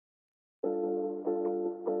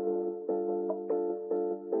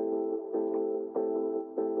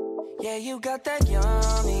Yeah, you got that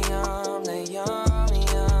yummy, yum, that yummy,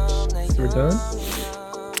 yum, that We're done?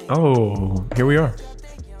 Oh, here we are.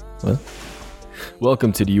 What?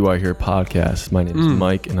 Welcome to the You Are Here podcast. My name is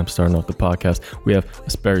Mike, and I'm starting off the podcast. We have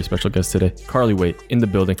a very special guest today, Carly Waitt, in the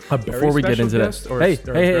building. Before we get into that, hey,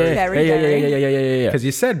 because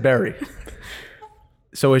you said berry.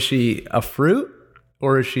 So is she a fruit,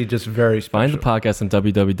 or is she just very special? Find the podcast on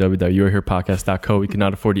www.youareherepodcast.co. We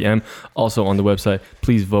cannot afford the M. Also on the website,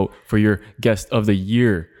 please vote for your guest of the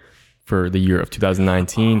year for the year of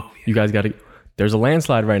 2019. You guys got to. There's a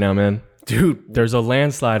landslide right now, man. Dude, there's a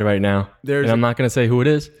landslide right now. And I'm not going to say who it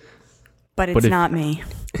is. But it's not me.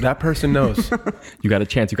 That person knows. You got a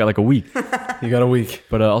chance. You got like a week. You got a week.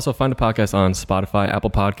 But also find the podcast on Spotify, Apple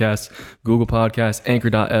Podcasts, Google Podcasts,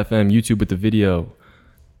 Anchor.fm, YouTube with the video.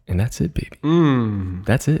 And that's it, baby.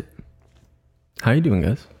 That's it. How you doing,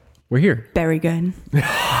 guys? We're here. Very good.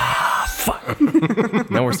 Fuck.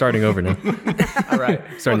 Now we're starting over now. All right.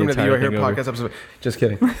 Starting Welcome to the You Are Here podcast episode. Just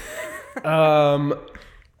kidding.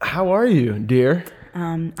 How are you, dear?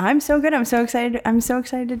 I'm so good. I'm so excited. I'm so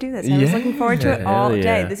excited to do this. I was looking forward to it all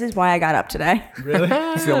day. This is why I got up today. Really?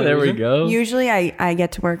 There we go. Usually I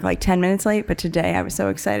get to work like 10 minutes late, but today I was so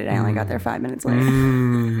excited I only got there 5 minutes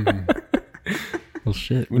late. Well,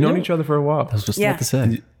 shit. We've known each other for a while. I was just about to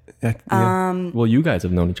say. Well, you guys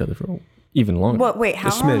have known each other for even longer. What? Wait,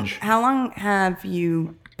 how long have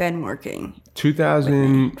you been working?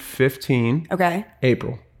 2015. Okay.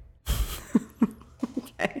 April.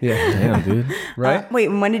 Okay. Yeah. Damn, dude. Right? Wait,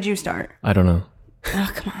 when did you start? I don't know.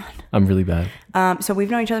 Oh, come on. I'm really bad. So we've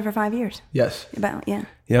known each other for 5 years. Yes. Yeah.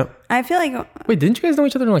 Yep. I feel like, Wait, didn't you guys know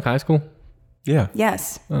each other in like high school? Yeah.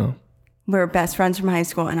 yes, Oh. we're best friends from high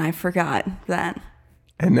school, and I forgot that.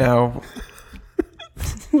 And now,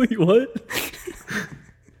 Wait, what?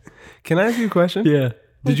 can I ask you a question? Yeah.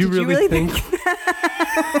 Did you really think?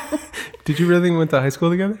 Did you really think we went to high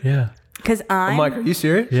school together? Yeah. Because Mike, are you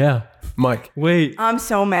serious? Yeah. Mike. Wait. I'm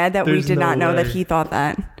so mad that we There's did not no know that way. he thought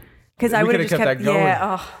that. Because I We would have could've just kept kept that going.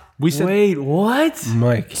 Yeah. Oh. We said, Wait, what?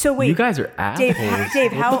 Mike. So wait, You guys are Dave, assholes.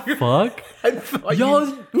 Dave, how? Fuck.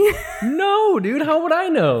 Y'all. No, dude. How would I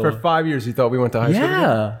know? For 5 years, you thought we went to high school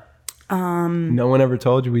together? Yeah. No one ever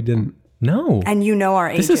told you we didn't. No. And you know our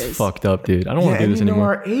ages. This is fucked up, dude. I don't want to do this you know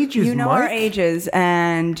anymore. our ages, You know Mike. our ages,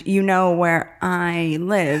 and you know where I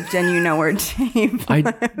lived, and you know where Dave. I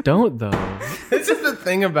don't though. This is the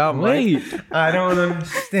thing about Wait. Mike. I don't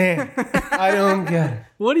understand. I don't get it.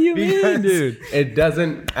 What do you mean, Because dude? It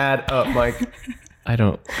doesn't add up, Mike. I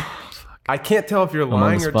don't. I can't tell if you're I'm on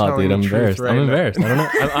lying the or spot, telling dude. I'm the truth embarrassed. right I'm now. embarrassed. I don't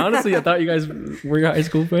know. Honestly, I thought you guys were your high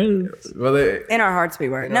school friends. Well, In our hearts, we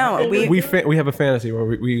were. No, we have a fantasy where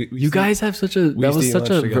we You guys have such a. That used to was eat such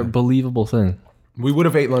lunch a together. believable thing. we would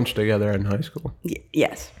have ate lunch together in high school.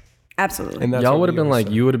 yes, absolutely. And that's Y'all what would have we been always like,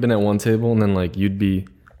 said. you would have been at one table, and then like you'd be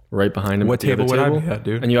right behind him. What at the other table would I table, be at,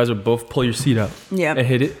 dude? And you guys would both pull your seat out. Yep. And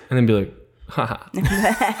hit it, and then be like, haha.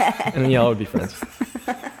 And then y'all would be friends.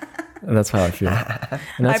 And that's how I feel. And I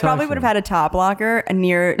that's how probably would have had a top locker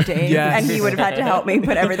near Dave, Yes. and he would have had to help me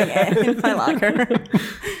put everything in my locker.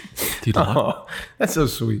 Dude, Oh, that's so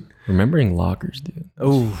sweet. remembering lockers, dude.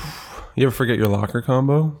 Oh, you ever forget your locker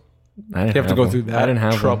combo? I didn't You have to go one. through that I didn't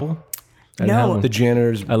have trouble. One. I didn't have No. one. The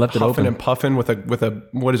janitors I left it huffing open. and puffing with a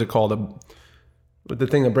what is it called? With the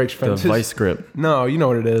thing that breaks The fences. vice grip. No, you know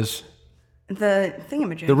what it is. The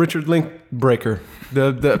thingamajig. The Richard Link breaker.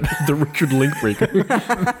 The Richard Link breaker.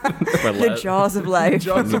 the jaws of life.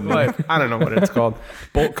 Jaws of life. I don't know what it's called.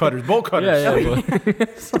 Bolt cutters. Bolt cutters.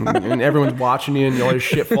 Yeah. And everyone's watching you, and all your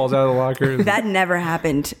shit falls out of the locker. That never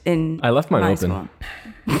happened in I left mine my open.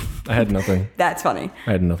 school. I had nothing. That's funny.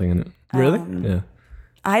 I had nothing in it. Really? Yeah.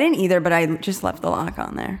 I didn't either, but I just left the lock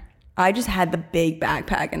on there. I just had the big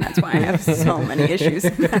backpack, and that's why I have so many issues.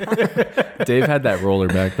 Dave had that roller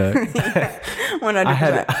backpack. 100%. I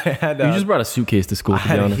had. You just brought a suitcase to school, I to be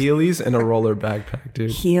had honest. Heelys and a roller backpack,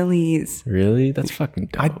 dude. Heelys. Really? That's fucking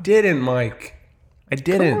dope. I didn't, Mike. I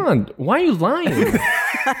didn't. Come on. Why are you lying?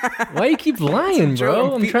 Why you keep lying,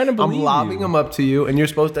 bro? I'm trying to believe I'm lobbing you. them up to you, and you're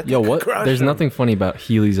supposed to. Yo, what? crush There's them. nothing funny about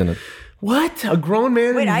Heelys in it. What? A grown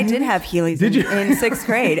man? Wait, in I did Heelys? have Heelys Did you? in sixth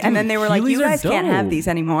grade, and then they were like, Heelys "You are guys can't have dope. these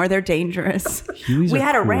anymore. They're dangerous." Heelys We are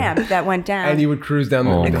had a cool. ramp that went down. And you would cruise down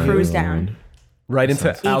the Oh, and my cruise Lord. down. right into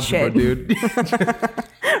algebra, shit. dude.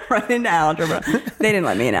 Right into algebra. They didn't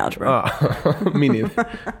let me in algebra. Me neither.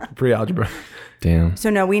 Pre-algebra. Damn. So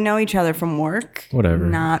no, we know each other from work. Whatever.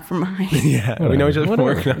 Not from high school. Yeah, we know each other from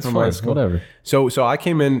Whatever. work, not It's from fine. high school. Whatever. So I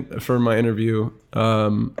came in for my interview,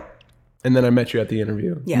 and then I met you at the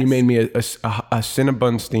interview. Yes. You made me a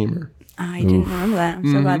Cinnabon steamer. I didn't remember that.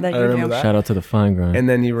 I'm so glad that I you remember do. that. Shout out to the fine grind. And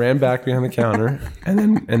then you ran back behind the counter, and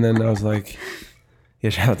then I was like, yeah,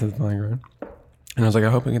 shout out to the flying grind. And I was like, I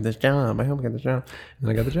hope I get this job. I hope I get this job. And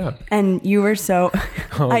I got the job. And you were so.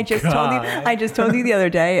 I just told you. God. I just told you the other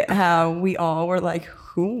day how we all were like,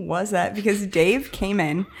 "Who was that?" Because Dave came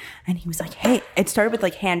in and he was like, "Hey." It started with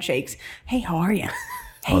like handshakes. Hey, how are you?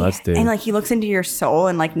 Hey. that's Dave. And like he looks into your soul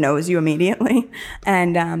and like knows you immediately.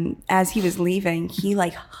 And as he was leaving, he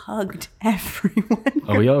like hugged everyone.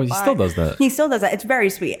 Oh, he still does that. He still does that. It's very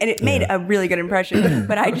sweet, and it made a really good impression.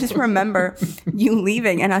 But I just remember you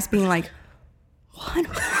leaving and us being like, "What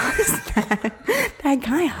was that? That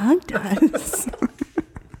guy hugged us.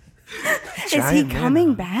 Is he Giant man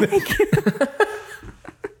coming back?"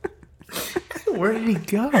 Where did he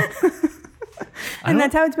go? And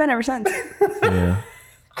that's how it's been ever since. Yeah.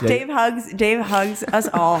 Dave hugs us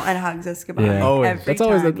all and hugs us goodbye. Yeah. Always. Every That's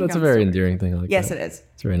always time he that's a comes very to- endearing thing. I like Yes, that. it is.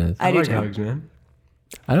 It's very nice. I do like too. hugs, man.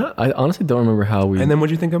 I honestly don't remember how we. And then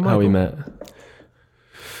what'd you think of Michael? how we met?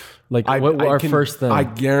 Like what our first thing? I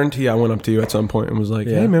guarantee I went up to you at some point and was like,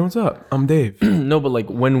 Yeah. hey, man, what's up? I'm Dave. No, but like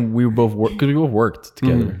when we both worked, because we both worked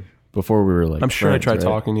together before we were like. I'm sure friends, I tried right?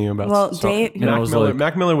 talking to you about Well, something. Dave- And I was like-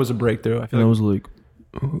 Mac Miller was a breakthrough. I feel And I like. was like,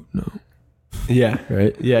 oh no, Yeah.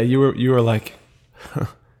 right? Yeah, you were like,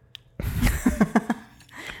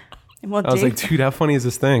 Well, I was Dave, like, dude, how funny is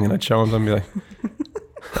this thing? And I'd show him and be like,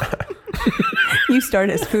 you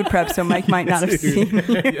started as food prep, so Mike might not have seen you.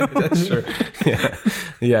 yeah, that's true.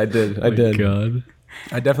 Yeah, I did. I did. God.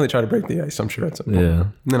 I definitely tried to break the ice, I'm sure, at some point. Yeah.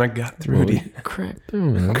 And then I got through the Cracked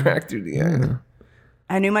through, man. cracked through the ice.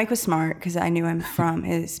 I knew Mike was smart because I knew him from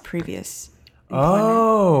his previous employment.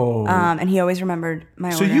 Oh. And he always remembered my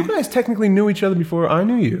So order. you guys technically knew each other before I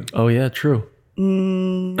knew you. Oh yeah, true.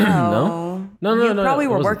 No. No, You no, probably it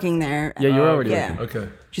were wasn't. working there. Yeah, you were already Yeah. working.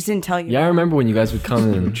 Okay. Just didn't tell you. Yeah, I remember when you guys would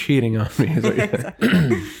come in. Cheating on me. Is what you're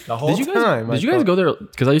saying. The whole Did you guys? time. Did you guys go there?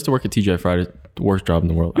 Because I used to work at TGI Fridays, the worst job in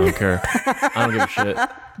the world. I don't care. I don't give a shit.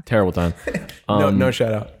 Terrible time. No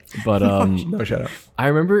shout out. But No shout out. I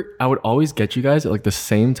remember I would always get you guys at like the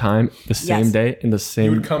same time, the same Yes. day, in the same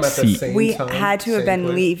You would come at the seat. same We time, had to have same been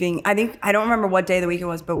place? leaving. I don't remember what day of the week it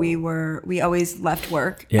was, but we always left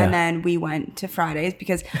work Yeah. and then we went to Fridays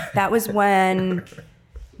because that was when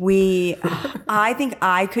I think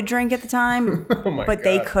I could drink at the time, but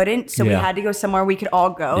they couldn't. So we Yeah. had to go somewhere we could all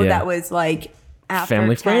go. Yeah. That was like after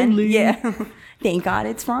Family 10. friendly. Yeah. Thank God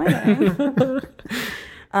it's Friday.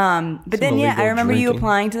 But then, yeah, I illegal remember you drinking.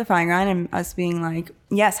 applying to the fine grind and us being like,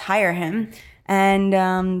 yes, hire him. And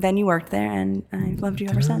then you worked there and I've loved you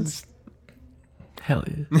ever since. Hell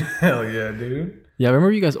yeah. Hell yeah, dude. Yeah, I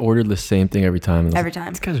remember you guys ordered the same thing every time. and I was Every like,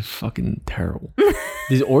 time. These guys are fucking terrible.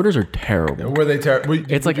 These orders are terrible. Were they terrible?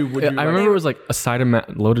 It's like I remember it was like a side of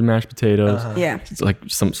loaded mashed potatoes. Yeah. It's like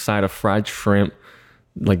some side of fried shrimp,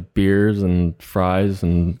 like beers and fries,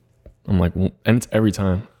 and I'm like, and it's every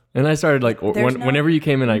time. And I started like whenever you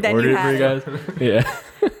came in, I Then ordered you it for you had guys.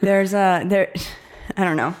 Yeah. There's I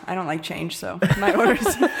don't know. I don't like change, so my orders.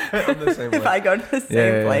 If I go to the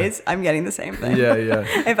same place, I'm getting the same thing. Yeah, yeah.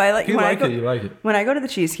 If I like, You when like I go, it, you like it. When I go to the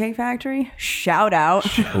Cheesecake Factory, shout out,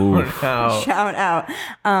 Wow. shout out.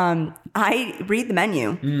 I read the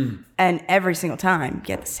menu, and every single time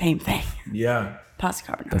get the same thing: Yeah. pasta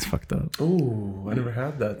carbonara. That's fucked up. Ooh, I never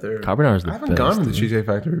had that there. Carbonara is the I haven't best, gone to the dude. Cheesecake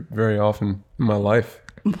Factory very often in my life.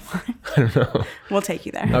 I don't know. We'll take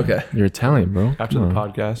you there. Okay. You're Italian, bro. After Come the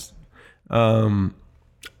on. podcast,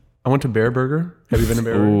 I went to Bear Burger. Have you been to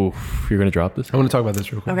Bear Burger? Ooh, you're gonna drop this? I want to talk about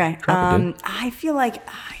this real quick. Okay. Drop it, dude. I feel like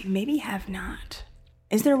I maybe have not.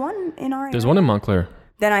 Is there one in our? There's area? one in Montclair,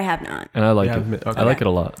 Then I have not. and I like Yeah, it. okay. I like it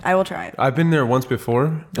a lot. I will try it. I've been there once before,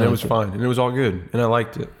 and it was Okay. fine, and it was all good, and I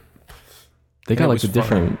liked it. They And got it like was the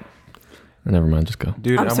different. Never mind, just go.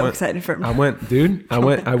 Dude, I'm I so went, excited for. I went, dude. I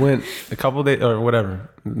went a couple days or whatever.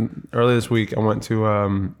 Early this week, I went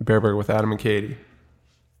to Bear Burger with Adam and Katie.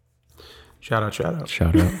 Shout out, shout out.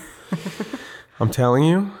 Shout out. I'm telling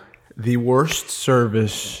you, the worst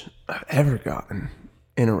service I've ever gotten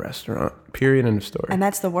in a restaurant. Period. End of story. And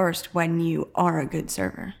that's the worst when you are a good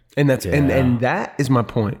server. And that's Yeah. and that is my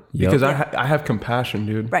point Yep. because I have compassion,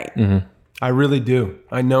 dude. Right. I really do.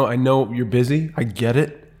 I know you're busy. I get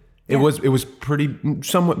it. It was pretty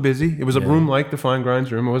somewhat busy. It was a room like the Fine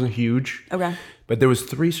Grinds room. It wasn't huge. Okay. But there was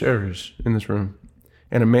 3 servers in this room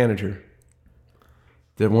and a manager.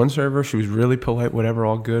 The one server, she was really polite, whatever,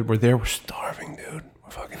 all good. We're there, we're starving, dude. We're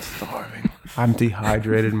fucking starving. I'm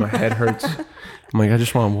dehydrated, my head hurts. I'm like, I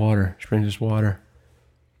just want water. Just bring just water.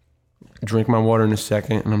 Drink my water in a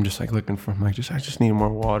second, and I'm just like looking for, I'm like, I just need more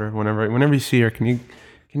water. Whenever you see her, can you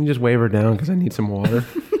just wave her down because I need some water?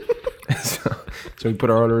 So we put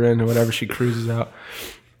our order in and whatever. She cruises out.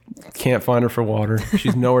 Can't find her for water.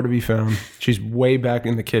 She's nowhere to be found. She's way back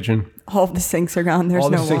in the kitchen. All of the sinks are gone. There's All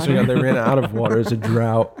no the sinks water. are gone. They ran out of water. It's a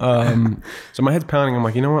drought. So my head's pounding. I'm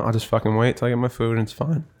like, you know what? I'll just fucking wait till I get my food and it's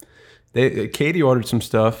fine. Katie ordered some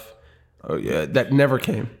stuff. Oh yeah, that never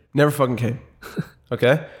came. Never fucking came.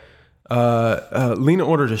 Okay. Lena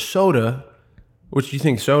ordered a soda, which you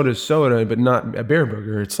think soda is soda, but not a Bear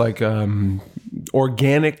Burger. It's like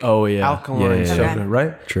organic alkaline soda, Okay.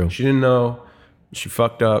 right? True. She didn't know. She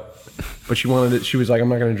fucked up, but she wanted it. She was like, I'm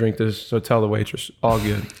not going to drink this. So tell the waitress. All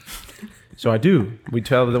good. So I do. We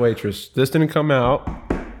tell the waitress, this didn't come out.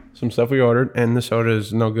 Some stuff we ordered, and the soda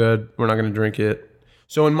is no good. We're not going to drink it.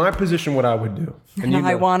 So in my position, what I would do. And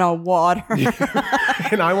I want a water.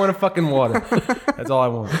 And I want a fucking water. That's all I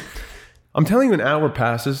want. I'm telling you, an hour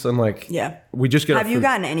passes, and like, Yeah. we just get. Have you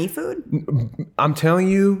gotten any food? I'm telling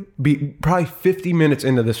you, probably 50 minutes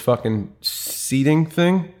into this fucking seating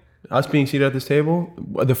thing, us being seated at this table,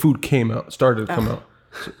 the food started to come out,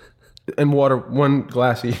 and water, 1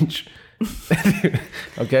 glass each.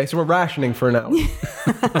 Okay, so we're rationing for an hour,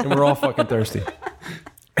 and we're all fucking thirsty.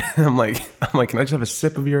 And I'm like, can I just have a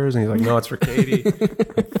sip of yours? And he's like, no, it's for Katie.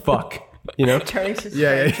 Fuck. You know? Turning to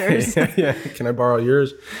Yeah. Can I borrow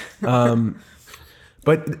yours?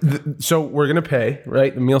 So we're gonna pay,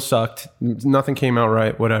 right? The meal sucked. Nothing came out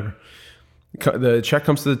right. Whatever. The check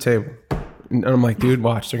comes to the table, and I'm like, dude,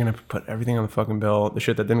 watch. They're gonna put everything on the fucking bill. The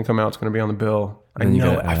shit that didn't come out is gonna be on the bill. I then you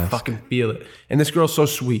know it. gotta I ask. fucking feel it. And this girl's so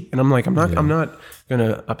sweet, and I'm like, I'm not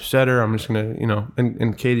gonna upset her. I'm just gonna,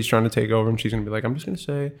 And Katie's trying to take over, and she's gonna be like, I'm just gonna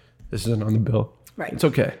say this isn't on the bill. Right. It's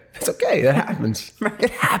okay. It's okay. It happens. It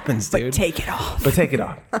happens, dude. But take it off. But take it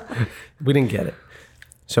off. We didn't get it.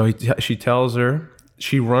 So she tells her.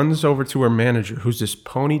 She runs over to her manager, who's this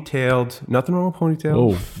ponytailed. Nothing wrong with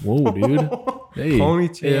ponytail. Whoa, dude. Hey.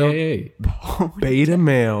 Ponytail. Hey. Beta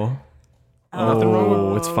male. Nothing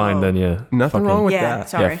wrong with it's fine then, yeah. Nothing wrong with Yeah, that.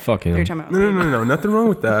 sorry. Yeah, fuck him. You're talking about No. Nothing wrong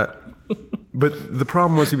with that. But the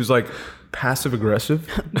problem was he was like passive aggressive.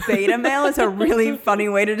 Beta male is a really funny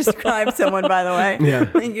way to describe someone, by the way. Yeah.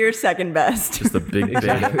 I think you're second best. Just a big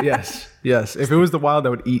beta. Yes. If it was the wild, I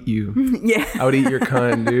would eat you. Yeah. I would eat your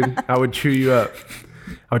kind, dude. I would chew you up.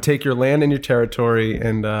 I would take your land and your territory,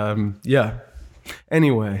 and yeah.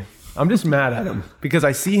 Anyway, I'm just mad at him because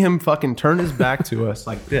I see him fucking turn his back to us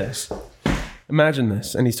like this. Imagine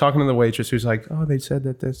this, and he's talking to the waitress who's like, "Oh, they said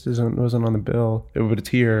that this wasn't on the bill, but it's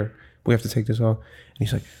here. We have to take this off." And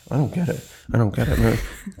he's like, "I don't get it.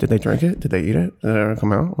 Did they drink it? Did they eat it? Did it ever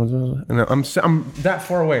come out?" And I'm that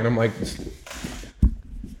far away, and I'm like,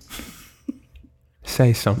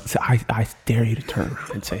 say something. I dare you to turn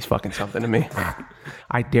around and say fucking something to me.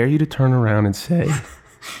 I dare you to turn around and say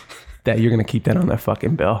that you're gonna keep that on that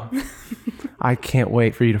fucking bill. I can't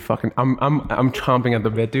wait for you to fucking. I'm chomping at the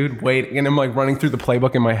bit, dude. Wait, and I'm like running through the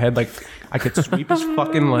playbook in my head, like I could sweep his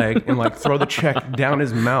fucking leg and like throw the check down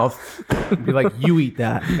his mouth and be like, "You eat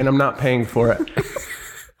that," and I'm not paying for it.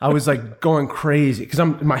 I was like going crazy because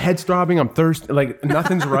my head's throbbing. I'm thirsty. Like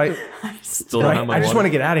nothing's right. Still don't have my I just water. want to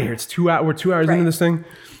get out of here. It's 2 hours. We're 2 hours into this thing,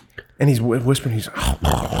 and he's whispering. He's.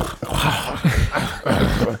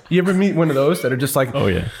 You ever meet one of those that are just like, Oh,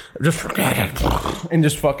 yeah. just forget it, and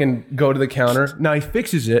just fucking go to the counter? Now he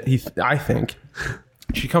fixes it. I think.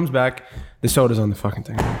 She comes back. The soda's on the fucking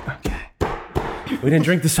thing. I'm like, okay. We didn't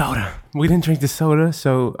drink the soda.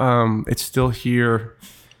 So it's still here.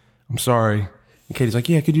 I'm sorry. And Katie's like,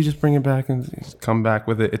 yeah, could you just bring it back and come back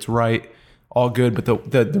with it? It's right. All good. But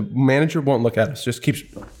the manager won't look at us. Just keeps.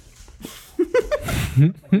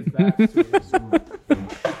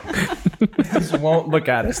 Just won't look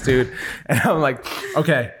at us, dude. And I'm like,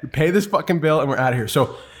 okay, pay this fucking bill and we're out of here.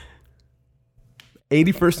 So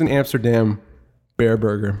 81st in Amsterdam, Bear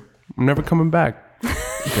Burger. I'm never coming back.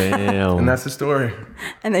 Damn. And that's the story.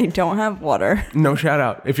 And they don't have water. No shout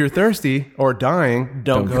out. If you're thirsty or dying,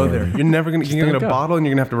 don't go there. You're never gonna you're gonna don't get a go. bottle and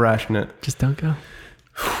you're gonna have to ration it. Just don't go.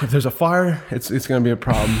 If there's a fire, it's gonna be a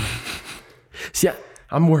problem. Yeah.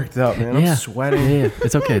 I'm worked up, man. I'm sweating. Yeah.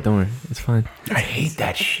 It's okay. Don't worry. It's fine. I hate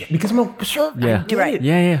that shit because I'm a server. Yeah. You're right.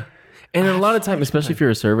 Yeah. And a lot of time, especially if you're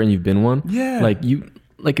a server and you've been one,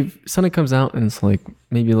 like if something comes out and it's like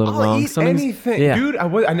maybe a little I'll wrong, eat something's- anything, yeah. dude.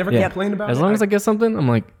 I never Yeah. complained about it. As long as I get something, I'm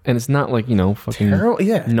like, and it's not like, fucking Terrible,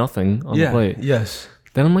 yeah. nothing on the plate. Yes.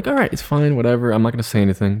 Then I'm like, all right, it's fine, whatever. I'm not gonna say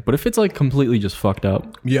anything. But if it's like completely just fucked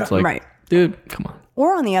up, Yeah. it's like, Right. dude, come on.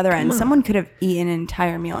 Or on the other end, someone could have eaten an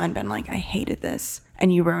entire meal and been like, I hated this,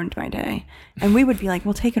 and you ruined my day. And we would be like,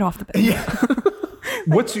 well, take it off the bill. Yeah.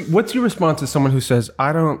 What's your response to someone who says,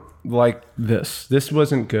 I don't like this. This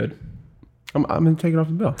wasn't good. I'm gonna take it off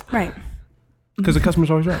the bill. Right. Because the customer's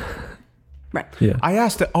always right. Right. Yeah. I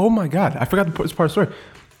asked it. Oh my God, I forgot to put this part of the story.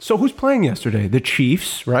 So who's playing yesterday? The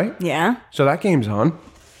Chiefs, right? Yeah. So that game's on.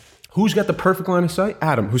 Who's got the perfect line of sight?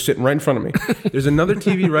 Adam, who's sitting right in front of me. There's another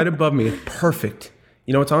TV right above me. It's perfect.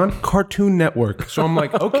 You know what's on? Cartoon Network. So I'm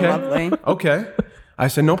like, okay. Lovely. Okay. I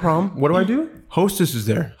said, no problem. What do I do? Hostess is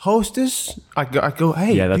there. Hostess? I go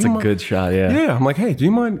hey. Yeah, that's do a you mind? good shot. Yeah. Yeah. I'm like, hey, do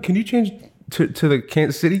you mind? Can you change to the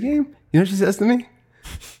Kansas City game? You know what she says to me?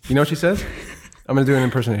 You know what she says? I'm going to do an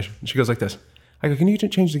impersonation. She goes like this. I go, can you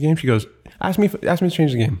change the game? She goes, ask me to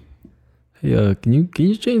change the game. Hey, can you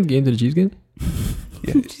change the game to the Chiefs game?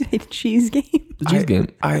 Did you say the cheese game? The Chiefs game.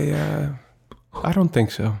 I don't think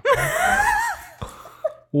so.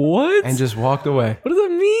 What? And just walked away. What does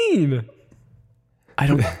that mean? I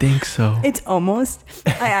don't think so. It's almost,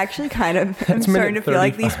 I actually kind of am starting to feel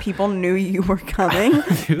like these people knew you were coming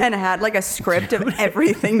and had like a script of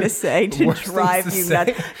everything to say to Worst things drive to you say.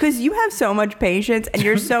 nuts. Because you have so much patience and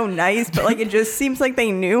you're so nice, but like it just seems like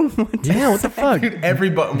they knew what to Yeah, what the say. fuck? Dude, every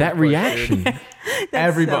button That was pushed, dude. reaction.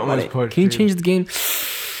 Every so button was funny. pushed. Can you dude. change the game?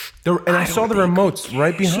 And I saw the remotes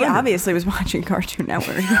right behind She me. obviously was watching Cartoon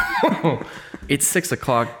Network. It's 6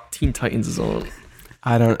 o'clock. Teen Titans is on.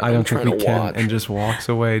 I don't think trying we to can. watch. And just walks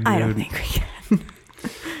away, dude. I don't think we can.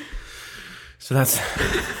 So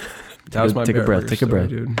that was my Take a Bear breath, Burger take a story, breath.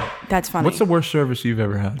 dude. That's funny. What's the worst service you've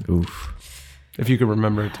ever had? Oof. If you could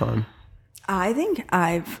remember a time. I think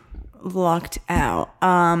I've lucked out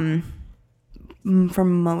for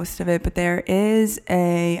most of it, but there is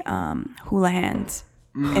a hula hands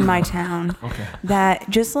in my town that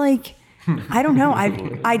just like I don't know.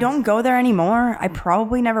 I don't go there anymore. I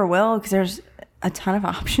probably never will because there's a ton of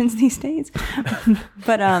options these days.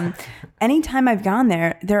 But anytime I've gone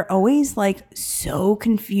there, they're always like so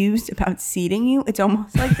confused about seating you. It's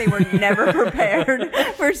almost like they were never prepared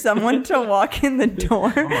for someone to walk in the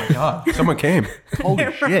door. Oh my God. Someone came.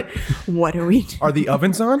 Holy shit. What do we do? Are the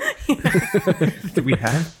ovens on? Did we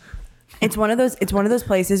have? It's one of those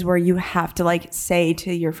places where you have to like say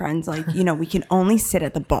to your friends, like, you know, we can only sit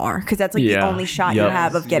at the bar because that's like the Yeah. only shot you Yep.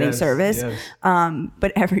 have of getting Yes, service. yes.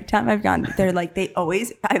 But every time I've gone, they're like,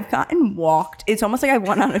 I've gotten walked. It's almost like I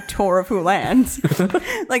went on a tour of Hulan's,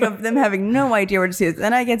 like of them having no idea where to see it.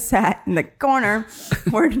 Then I get sat in the corner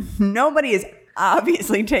where nobody is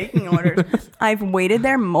obviously taking orders. I've waited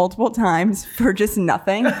there multiple times for just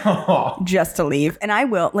nothing, just to leave. And I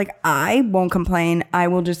won't complain. I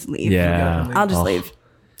will just leave. Yeah. I'll just Oh. leave.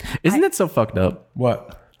 Isn't that so fucked up?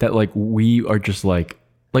 What? That like we are just like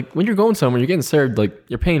when you're going somewhere, you're getting served, like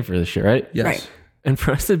you're paying for this shit, right? Yes. Right. And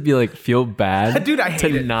for us to be like feel bad, Dude, I hate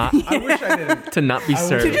to it. not I wish I didn't. to not be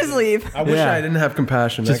served. To just leave. I wish Yeah. I didn't have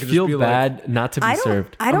compassion. I Just could feel be bad not to be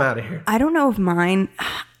served. I'm outta here. I don't know if mine.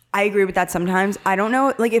 I agree with that sometimes. I don't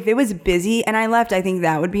know. Like if it was busy and I left, I think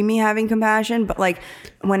that would be me having compassion. But like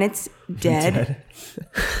when it's dead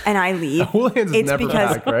and I leave, Hula hands is it's never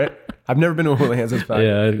because packed, right? I've never been to a hula hands that's packed.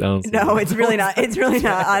 Yeah, I don't see no, that. it's really not. It's really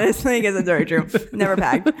not. Honestly, because it's very true. Never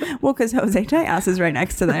packed. Well, because Jose Tejas is right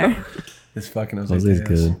next to there. It's fucking Jose's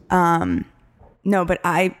good. No, but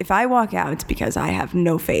if I walk out, it's because I have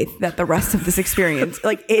no faith that the rest of this experience,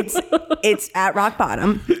 like it's at rock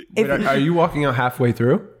bottom. If, Wait, are you walking out halfway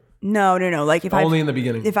through? no. Like if Only I in the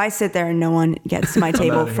beginning. if I sit there and no one gets to my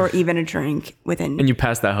table outta for even a drink within And you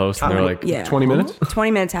pass that host, and they're like, yeah 20 minutes?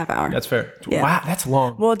 20 minutes, half hour. That's fair. Yeah. Wow, that's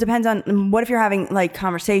long. Well, it depends on what if you're having like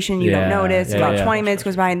conversation, you Yeah, don't notice. yeah, About yeah. 20 minutes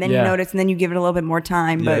goes by and then Yeah. you notice and then you give it a little bit more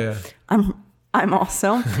time. But Yeah. I'm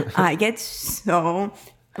also I get so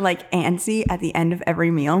like antsy at the end of every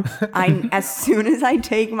meal. As soon as I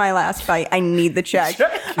take my last bite, I need the check.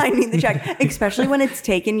 I need the check, especially when it's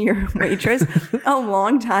taken your waitress a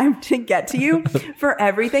long time to get to you for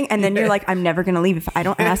everything, and then you're like, I'm never gonna leave if I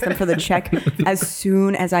don't ask them for the check as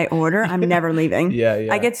soon as I order. I'm never leaving. Yeah.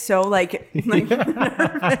 I get so like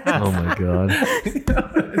oh my god.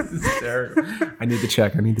 This is hysterical. I need the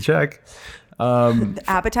check. the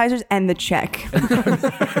appetizers and the check.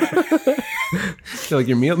 So like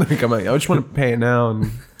your meal didn't come out. I just want to pay it now.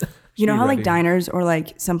 And You know be how ready. like diners or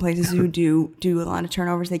like some places who do a lot of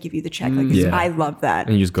turnovers, they give you the check. Like Yeah. I love that.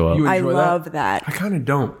 And you just go up. You I enjoy that? love that. I kind of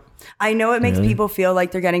don't. I know it makes Really? people feel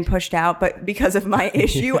like they're getting pushed out, but because of my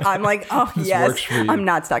issue, I'm like, oh yes, works for you. I'm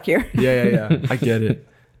not stuck here. Yeah. I get it.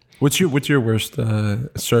 What's your worst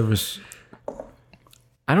service?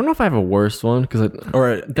 I don't know if I have a worst one because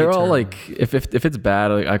they're all like if it's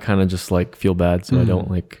bad, like, I kind of just like feel bad, so I don't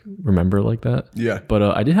like remember like that. Yeah. But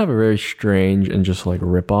I did have a very strange and just like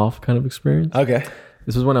rip off kind of experience. Okay.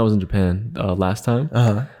 This was when I was in Japan last time.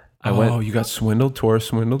 I went. You got swindled, tourist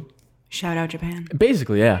swindled. Shout out Japan.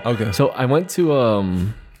 Basically, yeah. Okay. So I went to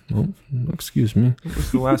Oh, excuse me. It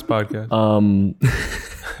was the last podcast.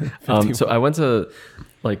 So I went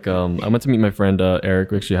to meet my friend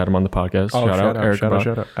Eric. We actually had him on the podcast. Oh, shout out, Eric.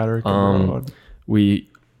 shout out, Eric. We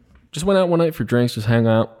just went out one night for drinks, just hang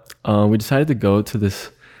out. We decided to go to this.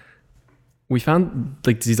 We found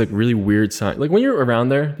like these like really weird signs. Like when you're around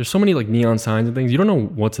there, there's so many like neon signs and things. You don't know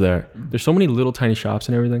what's there. There's so many little tiny shops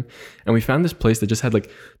and everything. And we found this place that just had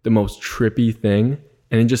like the most trippy thing,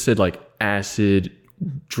 and it just said like acid,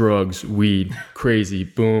 drugs, weed, crazy,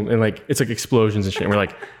 boom, and like it's like explosions and shit. And we're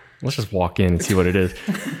like, let's just walk in and see what it is.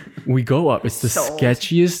 We go up. It's the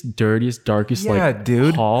sketchiest, dirtiest, darkest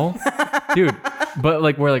hall, dude. But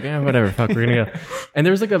like we're like, whatever, fuck, we're gonna go. And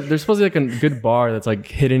there's supposed to be like a good bar that's like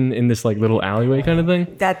hidden in this like little alleyway kind of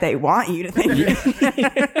thing That they want you to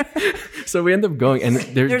think. So we end up going, and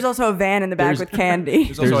There's also a van in the back with candy.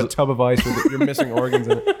 There's also a tub of ice with your missing organs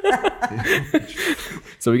in it.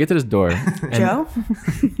 So we get to this door. And Joe?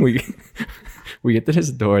 we get to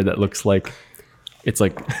this door that looks like it's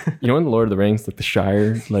like, you know, in Lord of the Rings, like the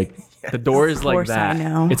Shire, like the door is like that. I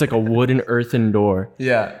know. It's like a wooden earthen door.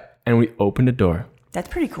 Yeah. And we opened the door. That's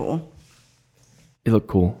pretty cool. It looked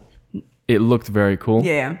cool. It looked very cool.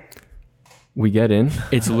 Yeah. We get in.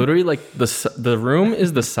 It's literally like the room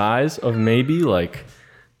is the size of maybe like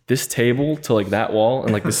this table to like that wall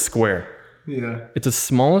and like this square. Yeah. It's the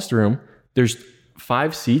smallest room. There's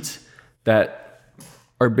 5 seats that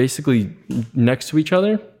are basically next to each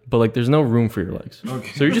other, but like there's no room for your legs.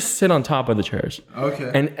 Okay. So you just sit on top of the chairs.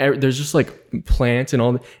 Okay. And there's just like plants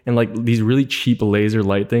and and like these really cheap laser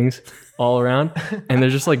light things all around. And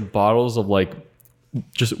there's just like bottles of like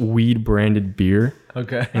just weed branded beer.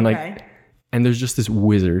 Okay. And like, Okay. and there's just this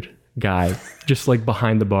wizard guy just like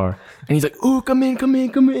behind the bar. And he's like, "Oh, come in.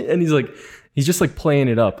 And he's just like playing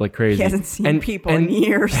it up like crazy. He hasn't seen people in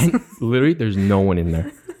years. And literally there's no one in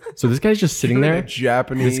there. So this guy's just sitting there. Like a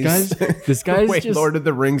Japanese. This guy's Wait, just Lord of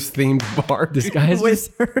the Rings themed bar. this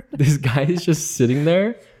guy is just sitting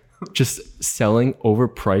there, just selling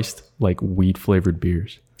overpriced like weed flavored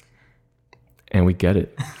beers, and we get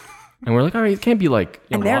it, and we're like, all right, it can't be like,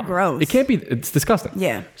 And they're gross. It can't be. It's disgusting.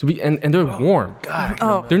 Yeah. So and they're warm.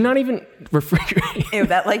 Oh. They're not even refrigerated. Ew,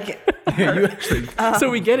 that like So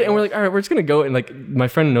we get it, and we're like, all right, we're just gonna go. And like my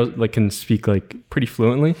friend knows, like, can speak like pretty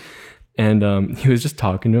fluently. And he was just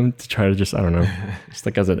talking to him to try to just, I don't know, just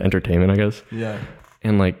like as an entertainment, I guess. Yeah.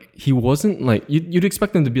 And like, he wasn't like, you'd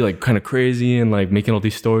expect him to be like kind of crazy and like making all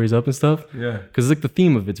these stories up and stuff. Yeah. Because like the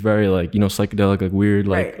theme of it's very like, you know, psychedelic, like weird,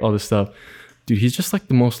 like Right. all this stuff. Dude, he's just like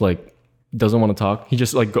the most like, doesn't want to talk. He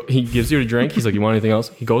just like, he gives you a drink. He's like, you want anything else?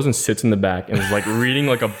 He goes and sits in the back and is like reading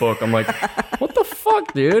like a book. I'm like, what the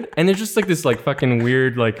fuck, dude? And there's just like this like fucking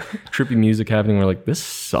weird, like trippy music happening. We're like, this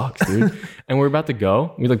sucks, dude. And we're about to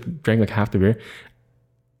go. We like drank like half the beer.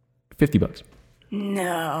 $50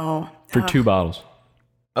 no. for 2 bottles.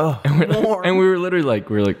 Oh. And we were literally like,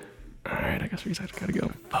 all right, I guess we just gotta go.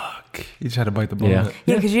 Fuck. You just had to bite the bullet. Yeah.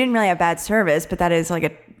 Yeah, because you didn't really have bad service, but that is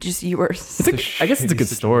like you were I guess it's a good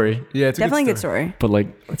story, Yeah, it's definitely a good story. but like,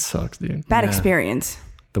 it sucks, dude. Bad Yeah. experience.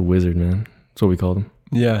 The wizard, man. That's what we called him.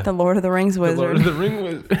 Yeah. The Lord of the Rings The wizard. Lord of the Ring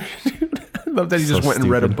was. I love that he So just went and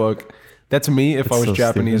read a stupid. book. That's me if It's I was so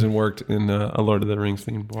Japanese stupid. and worked in a Lord of the Rings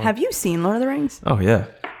themed bar. Have you seen Lord of the Rings? Oh yeah.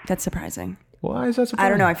 That's surprising. Why is that surprising? I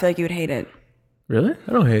don't know. I feel like you would hate it. Really?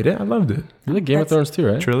 I don't hate it. I loved it. You like Game of Thrones too,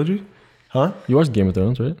 right? Trilogy? Huh? You watched Game of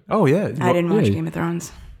Thrones, right? Oh yeah. I didn't watch yeah. Game of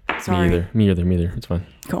Thrones. Sorry. Me either. It's fine.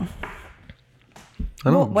 Cool. I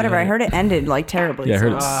don't Well, whatever. get I it. heard it ended like terribly. Yeah, I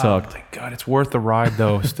heard so- it sucked. Thank God, it's worth the ride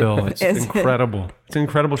though. Still, it's Is it? incredible. It's an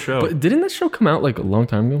incredible show. But didn't that show come out like a long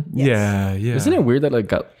time ago? yeah. Isn't it weird that like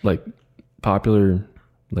got like popular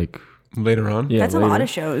like Later on? yeah? That's a later? lot of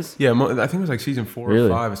shows. Yeah, I think it was like season 4 Really?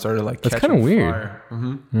 or 5. It started like That's catching kinda weird. fire.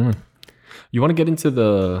 Mm-hmm. You want to get into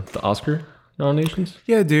the Oscar nominations?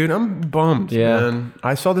 Yeah, dude, I'm bummed. Yeah. Man.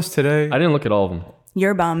 I saw this today. I didn't look at all of them.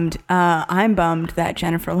 You're bummed. I'm bummed that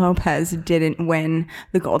Jennifer Lopez didn't win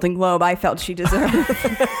the Golden Globe. I felt she deserved.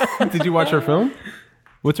 Did you watch her film?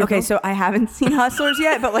 What's her Okay, film? so I haven't seen Hustlers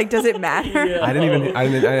yet, but like, does it matter? I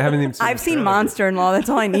haven't even seen I've seen Monster-in-Law. That's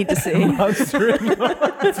all I need to see.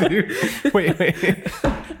 Monster-in-Law, dude. Wait.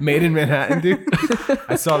 Made in Manhattan, dude.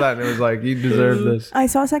 I saw that and it was like, you deserve this. I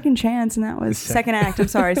saw Second Chance, and that was Second Act. I'm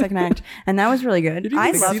sorry, Second Act, and that was really good.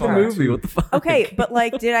 I love see the her. movie. What the fuck? Okay, but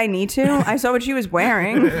like, did I need to? I saw what she was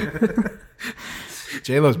wearing.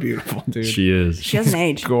 J-Lo's beautiful, dude. She is. She doesn't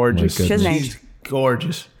age. gorgeous. My She doesn't She's age.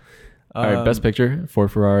 gorgeous. All right, best picture: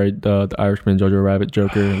 Ford Ferrari, the Irishman, Jojo Rabbit,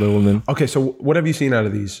 Joker, Little Women. Okay, so what have you seen out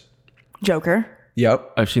of these? Joker.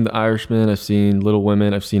 Yep. I've seen The Irishman. I've seen Little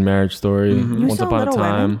Women. I've seen Marriage Story. Mm-hmm. You Once saw Upon a Little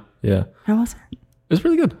Time. Women? Yeah, How was it? it was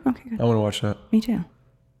really good. Okay, good. I want to watch that. Me too.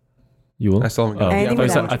 You will? I still haven't got Oh, it. Anything I,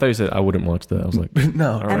 with thought Emma- I thought you said I wouldn't watch that. I was like,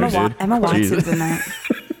 No, all right, dude. Emma Watson's Jesus. in that.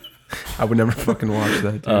 I would never fucking watch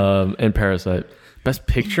that. Dude. And Parasite. Best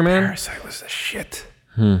picture, man? Parasite was the shit.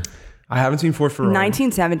 I haven't seen Ford Ferrari.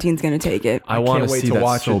 1917 is gonna take it. I want Can't to wait see to that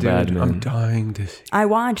watch so it, dude. bad, man. I'm dying to see. I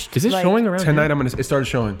watched. Is it like, showing around Tonight here? it started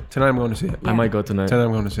showing. Tonight I'm going to see it. I might go tonight. Tonight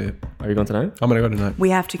I'm going to see it. Are you going tonight? I'm gonna go tonight. We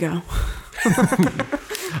have to go.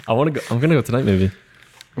 I want to go. I'm going to go tonight, maybe.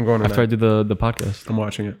 I'm going tonight. After I do the podcast. I'm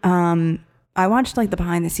watching it. I watched like the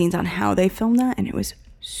behind the scenes on how they filmed that, and it was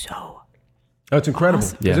so Oh, it's incredible.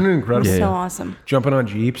 Awesome. Yeah. Isn't it incredible? Yeah, so yeah. awesome. Jumping on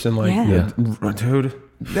Jeeps and like, Yeah. dude,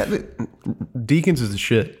 Deakins is the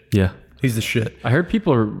shit. Yeah. He's the shit. I heard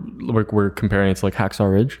people were comparing it to like Hacksaw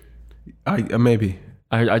Ridge. Maybe.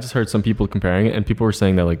 I just heard some people comparing it, and people were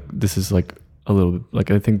saying that like this is like a little bit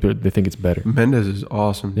like I think they think it's better. Mendes is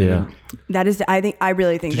awesome. Dude. Yeah. That is, I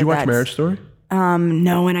really think. Did you watch Marriage Story?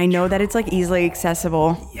 No, and I know that it's like easily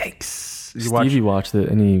accessible. Yikes. Did you watch? Stevie watched it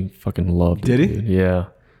and he fucking loved it. Did he? Dude. Yeah.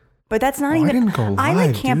 But that's not I even. didn't go I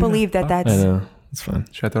live, can't dude. believe that. I That's. know. It's fine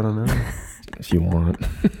Should I throw it on there? if you want.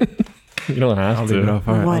 You don't have I'll to. leave it off.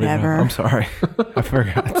 All right, I'll leave it Whatever. off. I'm sorry. I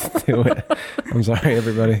forgot to do it. I'm sorry,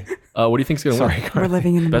 everybody. What do you think's gonna Sorry. win? We're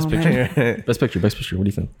living in the Best moment. picture. Best picture. Best picture. What do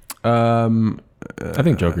you think? I I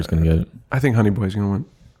think Joker's gonna get it. I think Honey Boy's gonna win.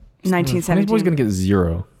 Honey Boy's 1917. gonna get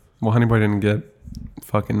 0. Well, Honey Boy didn't get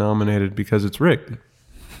fucking nominated because it's rigged.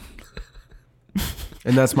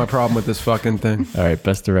 And that's my problem with this fucking thing. All right.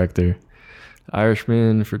 Best director.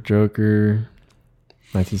 Irishman for Joker.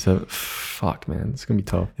 1970. Fuck, man. It's gonna be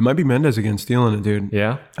tough. It might be Mendes again stealing it, dude.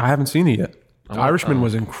 Yeah. I haven't seen it yet. Irishman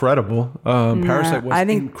was incredible. Parasite was I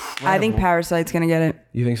think incredible. Parasite's gonna get it.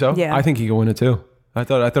 You think so? Yeah. I think he could win it too. I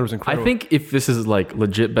thought it was I incredible. think if this is like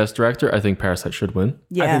legit best director, I think Parasite should win.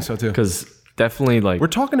 Yeah. I think so too. Because definitely like We're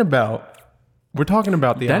talking about the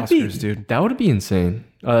Oscars, dude. That would be insane.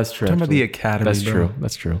 Oh, that's true. Talking about the actually. Academy. That's bro. true.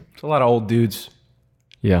 That's true. It's a lot of old dudes.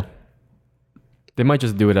 Yeah. They might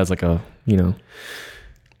just do it as like a,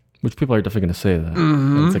 which people are definitely going to say that.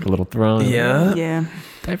 And it's like a little throne. Yeah.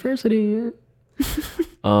 Diversity.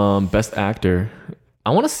 Best actor.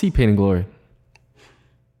 I want to see Pain and Glory.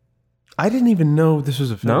 I didn't even know this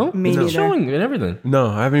was a film. No? Me It's neither. showing and everything. No,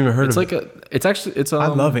 I haven't even heard It's of like it. it's actually, it's I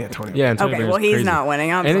love Antonio. Yeah, Antonio Okay. Banderas Well, is he's crazy. not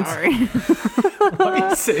winning. I'm And it's- sorry. Why do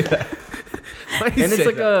you say that? Why do you And it's say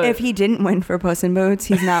like that? If he didn't win for Puss in Boots,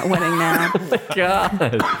 he's not winning now. God.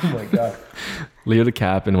 Oh my god. Leo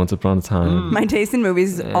DiCaprio and Once Upon a Time. My taste in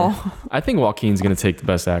movies is all. I think Joaquin's going to take the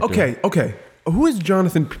best actor. Okay. Who is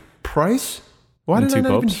Jonathan Price? Why In did I Two not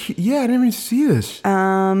even? Popes? Yeah, I didn't even see this.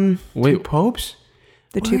 Two Wait, Popes.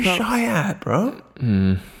 The two Where's popes. Shy at, bro?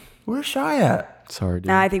 Where's Shy at? sorry, dude.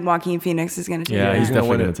 Nah, I think Joaquin Phoenix is gonna take Yeah, it. he's gonna definitely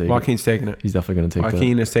win gonna it. take it. Joaquin's taking it. He's definitely going to take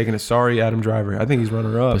Joaquin is taking it. Sorry, Adam Driver. I think he's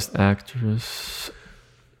runner that. up. Best actress.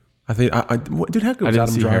 I think. Dude, how good was didn't Adam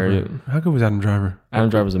see Driver? Harriet. How good was Adam Driver? Adam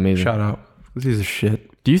Driver's amazing. Shout out. This is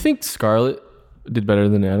shit. Do you think Scarlett did better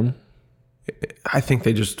than Adam? I think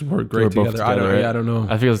they just work They were great both together. I don't. together, right? Yeah, I don't know.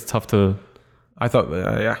 I feel it's tough to. I thought.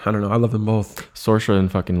 Yeah, I don't know. I love them both. Saoirse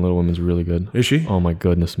and fucking Little Women's really good. Is she? Oh my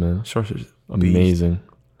goodness, man. Saoirse's Amazing.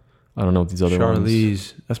 I don't know what these other ones.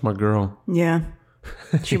 Charlize. That's my girl. Yeah,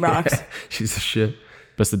 she rocks. She's the shit.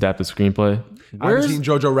 Best adapted screenplay. I haven't seen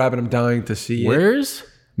Jojo Rabbit. I'm dying to see it. Where's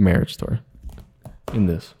Marriage Story in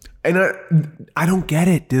this? And I don't get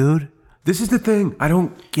it, dude. This is the thing. I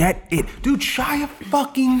don't get it. Dude, Shia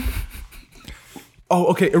fucking... Oh,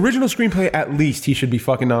 okay. Original screenplay, at least he should be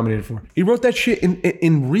fucking nominated for. He wrote that shit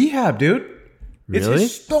in rehab, dude. It's Really?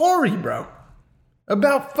 his story, bro.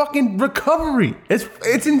 About fucking recovery.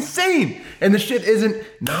 It's insane. And the shit isn't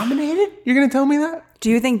nominated? You're going to tell me that? Do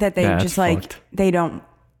you think that they That's just like fucked. they don't?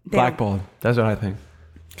 They Blackballed. That's what I think.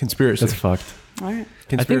 Conspiracy. That's fucked. Don't, all right.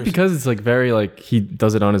 I think because it's like very like he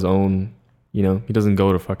does it on his own. You know, he doesn't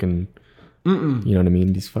go to fucking. You know what I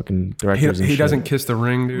mean? These fucking directors. he and shit. doesn't kiss the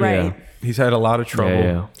ring, dude. Right. Yeah. He's had a lot of trouble.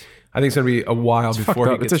 Yeah. I think it's going to be a while Fucked before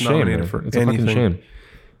he up. gets It's a shame. nominated Man. for It's a anything. fucking shame.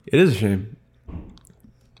 It is a shame.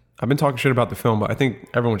 I've been talking shit about the film, but I think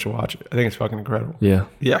everyone should watch it. I think it's fucking incredible. Yeah,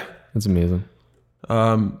 Yeah. that's amazing.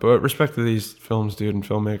 But respect to these films, dude, and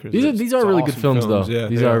filmmakers. These are really good films, though. Yeah,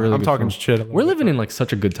 These they are really I'm good talking films. shit. We're living in like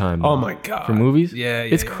such a good time. Oh man. my god. For movies, Yeah,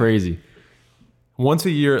 it's yeah. crazy. Once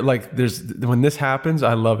a year, like when this happens,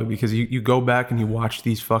 I love it because you go back and you watch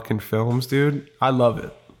these fucking films, dude. I love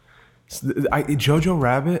it. Jojo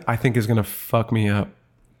Rabbit, I think is gonna fuck me up.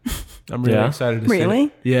 I'm really Yeah? excited to see Really?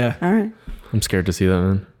 it. Yeah. All right. I'm scared to see that,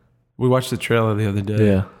 man. We watched the trailer the other day.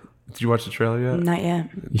 Yeah, Did you watch the trailer yet? Not yet.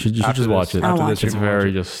 you should After just watch this- it. I'll after watch this, it. It's you can watch very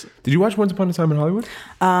it. just. Did you watch Once Upon a Time in Hollywood?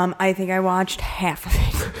 I think I watched half of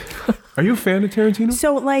it. Are you a fan of Tarantino?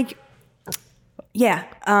 So like, Yeah.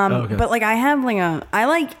 Okay. But like I have like I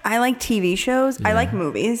like TV shows. I like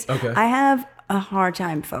movies. Okay. I have a hard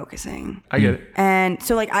time focusing. I get it. And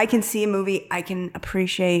so like I can see a movie, I can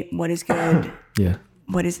appreciate what is good, Yeah.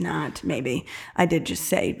 what is not, maybe. I did just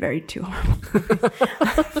say very too horrible.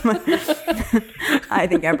 I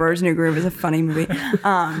think Emperor's New Groove is a funny movie.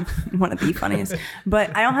 One of the funniest.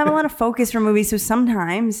 But I don't have a lot of focus for movies, so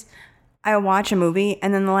sometimes I watch a movie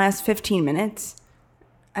and then the last 15 minutes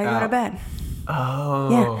I go to bed. Oh.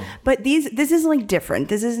 Yeah. But this is like different.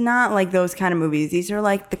 This is not like those kind of movies. These are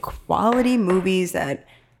like the quality movies that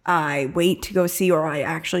I wait to go see, or I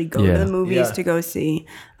actually go to the movies to go see.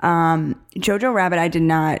 Jojo Rabbit, I did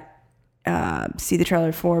not see the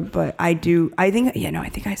trailer for, but I think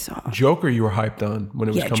I saw. Joker, you were hyped on when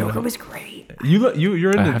it was coming Joker out. was great. You're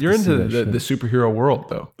to see into that the superhero world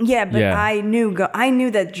though. Yeah, but Yeah. I knew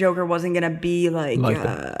that Joker wasn't gonna be like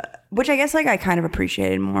which I guess like I kind of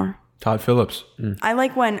appreciated more. Todd Phillips. I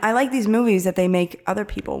like these movies that they make other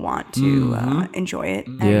people want to enjoy it.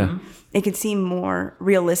 And Yeah. it could seem more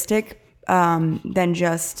realistic than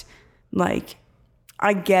just like.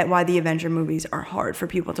 I get why the Avenger movies are hard for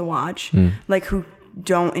people to watch, like who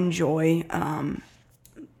don't enjoy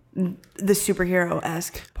the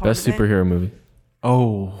superhero-esque part Best of it. superhero movie.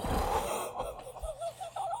 Oh,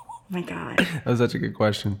 Oh my God. that was such a good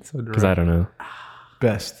question. So Because I don't know.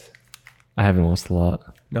 best, I haven't watched a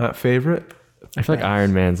lot. not favorite. I feel like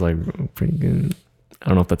Iron Man's like pretty good. I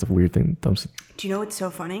don't know if that's a weird thing. Do you know what's so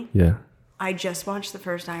funny? Yeah. I just watched the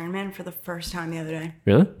first Iron Man for the first time the other day.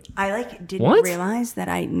 Really? I like didn't What? realize that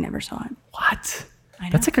I never saw it. What? I know.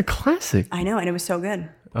 That's like a classic. I know, and it was so good.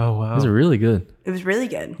 Oh wow. Those are really good, It was really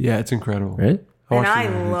good. Yeah, it's incredible. right? And watched I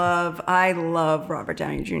it. love Robert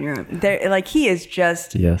Downey Jr. Like he is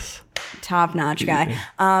just Yes. top notch guy.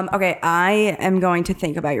 Okay, I am going to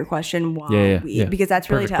think about your question while Yeah. because that's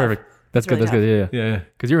really Perfect, tough. Perfect. That's It's good. really That's good. Yeah. Yeah,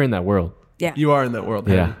 Because you're in that world. Yeah, you are in that world.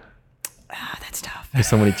 Yeah. that's tough. There's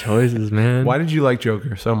so many choices, man. Why did you like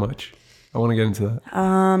Joker so much? I want to get into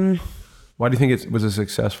that. Why do you think it was a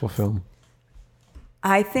successful film?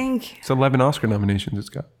 I think It's 11 Oscar nominations it's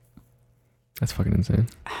got. That's fucking insane.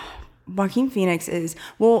 Joaquin Phoenix is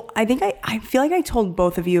well. I think I feel like I told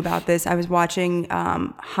both of you about this. I was watching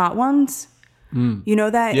Hot Ones. You know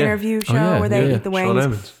that Yeah. interview show yeah, where they yeah. eat the Sean wings.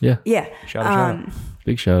 Evans. Yeah. Yeah. Shout out.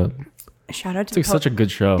 Big shout out. Shout out to It's like such a good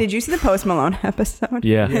show. Did you see the Post Malone episode?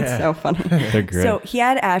 Yeah. It's so funny. They're great. So he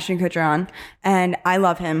had Ashton Kutcher on, and I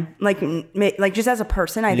love him. Like just as a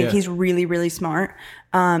person, I think Yeah. he's really, really smart.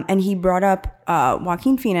 And he brought up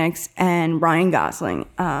Joaquin Phoenix and Ryan Gosling.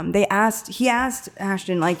 He asked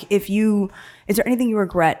Ashton, like, is there anything you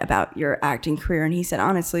regret about your acting career? And he said,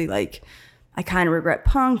 honestly, like, I kind of regret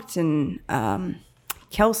Punk'd and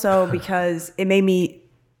Kelso because it made me.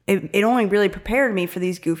 It only really prepared me for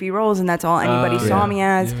these goofy roles, and that's all anybody saw me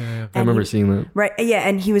as. Yeah. I remember seeing that. Right. Yeah.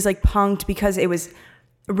 And he was like punked because it was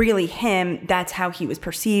really him. That's how he was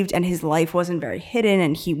perceived. And his life wasn't very hidden.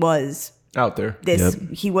 And he was Out there.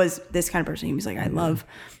 he was this kind of person. He was like, I love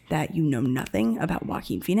that you know nothing about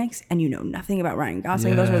Joaquin Phoenix and you know nothing about Ryan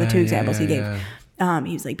Gosling. Those were the two examples he gave.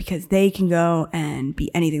 He was like, because they can go and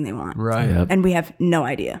be anything they want. Right. Yep. And we have no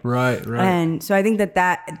idea. Right. And so I think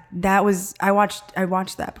that was I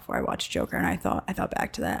watched that before I watched Joker, and I thought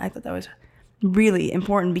back to that. I thought that was really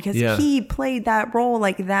important because he played that role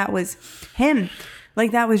like that was him,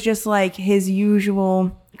 like that was just like his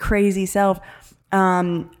usual crazy self.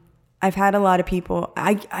 I've had a lot of people.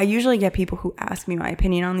 I usually get people who ask me my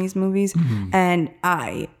opinion on these movies, and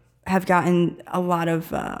I have gotten a lot of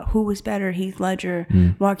who was better, Heath Ledger,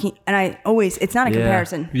 Joaquin, and it's not a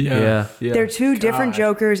comparison. Yeah. They're two different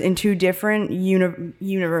Jokers in two different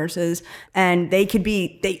universes, and they could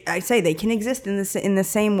be. They can exist in the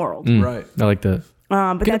same world. Right. I like that.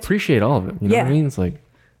 But You can that's appreciate all of it. You know what I mean? It's like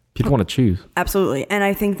people want to choose. absolutely, and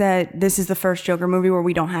I think that this is the first Joker movie where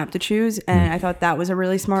we don't have to choose, and I thought that was a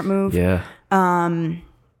really smart move. Yeah.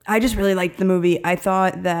 I just really liked the movie. I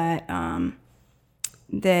thought that I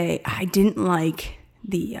didn't like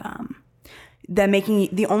the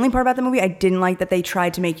only part about the movie I didn't like that they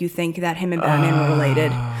tried to make you think that him and Batman were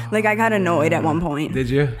related. Like I got annoyed at one point. Did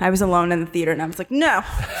you? I was alone in the theater and I was like, no.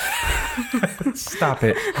 Stop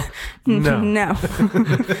it. No. No.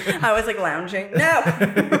 I was like lounging. No.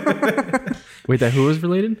 Wait, that who was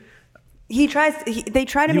related? They try to You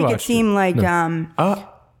make it watched seem like I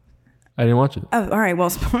didn't watch it. oh, all right, well,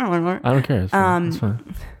 spoiler alert. I don't care. It's fine. It's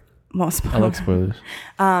fine. Well, I spoiler. like spoilers.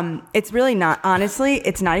 It's really not. Honestly,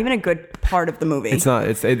 it's not even a good part of the movie. It's not.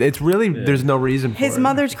 It's really. There's no reason for His it.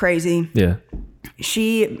 mother's crazy. Yeah.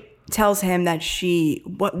 She tells him that she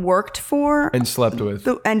worked for and slept with.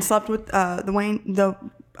 and slept with the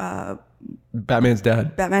Batman's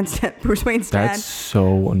dad. Bruce Wayne's That's dad.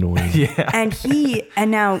 so annoying. Yeah.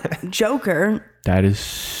 And now Joker That is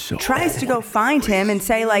so. tries to go find him and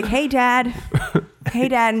say like, hey dad,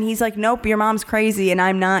 and he's like, nope, your mom's crazy and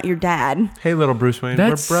I'm not your dad. Hey, little Bruce Wayne.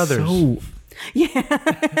 That's we're brothers. So,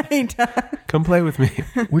 Yeah, he does. Come play with me.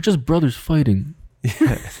 we're just brothers fighting.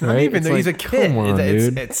 Not Right? even It's though he's a like, kid. come on,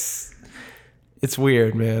 it's, dude. it's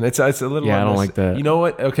weird, man. It's a little. Yeah, I don't like that. You know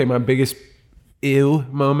what? Okay, my biggest ew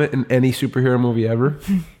moment in any superhero movie ever.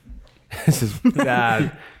 This is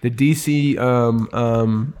bad. The DC.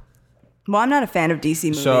 Well, I'm not a fan of DC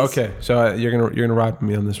movies. So you're gonna ride with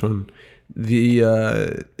me on this one.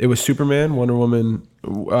 It was Superman, Wonder Woman,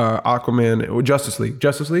 Aquaman, Justice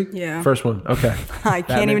League. Yeah. First one. Okay. I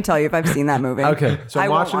can't even tell you if I've seen that movie. Okay. So I'm I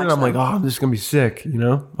won't watching it. watch I'm like, them. oh, I'm just gonna be sick. You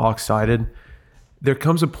know, all excited. There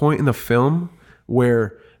comes a point in the film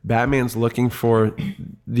where Batman's looking for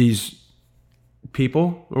these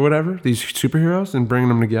people or whatever, these superheroes, and bringing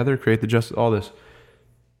them together, create the justice. All this.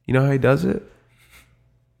 You know how he does it?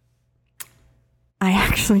 I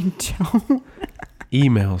actually don't.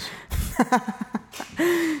 Emails.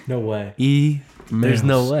 No way. Emails. There's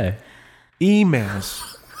no way.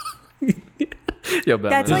 Emails. Yo, Batman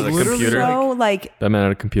That's has like a computer. so like Batman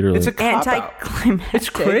had a computer. It's a Like, cop out. anticlimactic. It's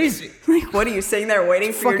crazy. Like, what are you sitting there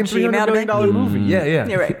waiting for your Fucking $300 Gmail to million be? movie. Yeah, yeah.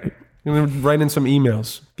 You're right. I'm gonna write in some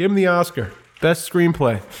emails. Give him the Oscar. Best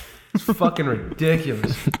screenplay. It's fucking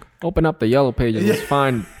ridiculous. open up the yellow pages. Let's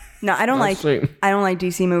find. No, I don't like. sweet. I don't like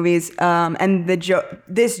DC movies. And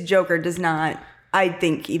this Joker does not. I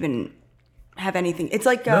think even have anything. It's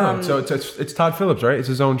like No, so it's Todd Phillips, right? It's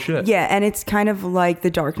his own shit. yeah, and it's kind of like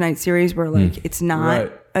the Dark Knight series where like it's not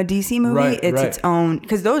Right. a DC movie. Right, it's right. its own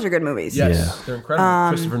because those are good movies. Yes, Yeah. they're incredible.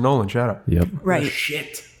 Christopher Nolan, shout out. Yep. Right.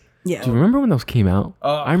 Shit, Yeah. Do you remember when those came out?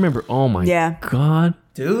 I remember. Oh my Yeah. god,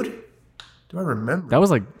 dude. Do I remember? that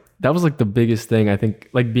was like the biggest thing. I think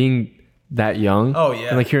like being that young. Oh, yeah.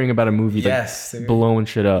 And like hearing about a movie Yes, like dude. blowing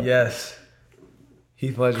shit up. Yes.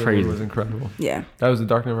 Heath Ledger Crazy. was incredible. Yeah. That was the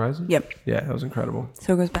Dark Knight Rises. Yep. Yeah, that was incredible.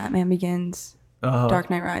 So goes Batman Begins, Dark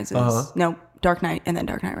Knight Rises. No, Dark Knight and then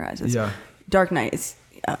Dark Knight Rises. Yeah. Dark Knight is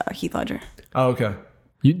Heath Ledger. Oh, okay.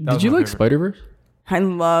 Did was you my like favorite. Spider-Verse? I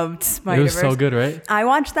loved It Spider-Verse. was so good, right? I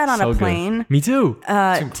watched that on So a good. plane Me too. to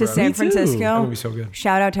San Me too. That Francisco. movie's so good.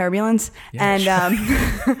 Shout out Turbulence. And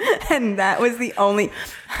and that was the only.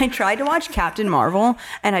 I tried to watch Captain Marvel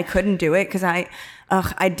and I couldn't do it because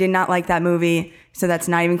I did not like that movie. So that's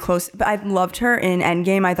not even close. But I loved her in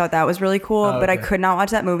Endgame. I thought that was really cool. But I okay. could not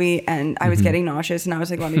watch that movie and I was getting nauseous. And I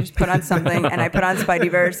was like, let me just put on something. And I put on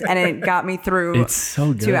Spideyverse and it got me through It's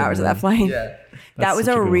so good. 2 hours of man. that flight. Yeah. That was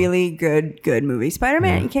such a a good one. really good movie.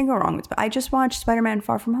 Spider-Man, you can't go wrong with. I just watched Spider-Man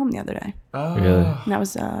Far From Home the other day. Really? And that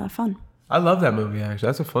was fun. I love that movie, actually.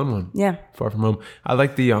 That's a fun one. Yeah. Far From Home. I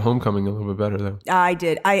like the Homecoming a little bit better, though. I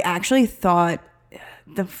did. I actually thought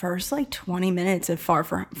the first like 20 minutes of Far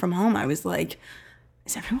From Home, I was like,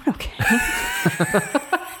 is everyone okay?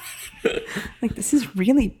 Like, this is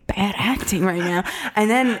really bad acting right now. And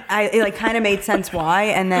then it like kind of made sense why.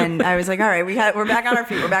 And then I was like, all right, we're back on our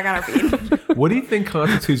feet. We're back on our feet. What do you think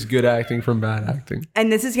constitutes good acting from bad acting?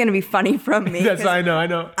 And this is going to be funny from me. Yes, 'cause I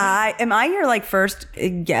know. am I your like first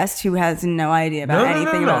guest who has no idea about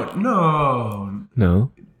anything about No.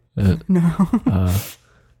 No. I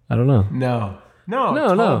don't know. No.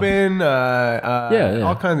 Tobin, Yeah.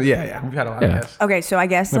 all kinds of, yeah. We've had a lot Yeah. of guests. Okay, so I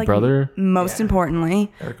guess My like brother. most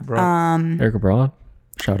importantly. Erica Brown. Erica Broad.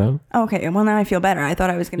 Shout out. Okay, well now I feel better. I thought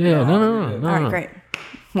I was gonna. Yeah. go No. All right, great.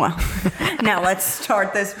 Well, now let's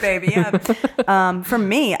start this baby up. For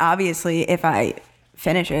me, obviously, if I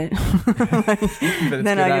finish it,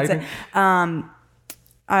 then I could say,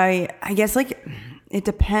 I guess like it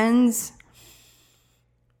depends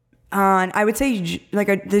on. I would say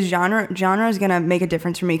like the genre is gonna make a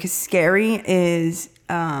difference for me because scary is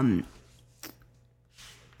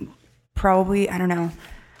probably, I don't know.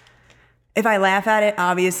 If I laugh at it,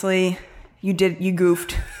 obviously you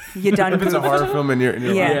goofed. You done If it's a goofed. horror film and you're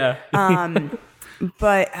Yeah.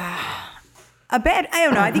 But I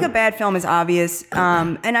don't know. I think a bad film is obvious.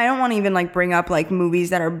 And I don't want to even like bring up like movies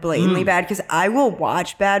that are blatantly bad because I will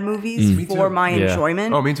watch bad movies for my Yeah.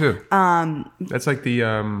 enjoyment. Oh, me too. That's like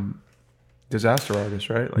the Disaster Artist,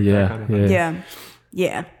 right? Like that Yeah. kind of thing. Yeah.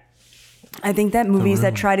 Yeah. I think that movies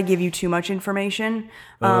that try to give you too much information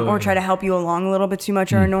or try to help you along a little bit too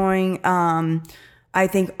much are annoying. I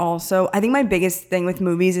think my biggest thing with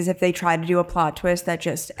movies is if they try to do a plot twist that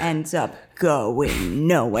just ends up going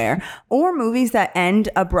nowhere, or movies that end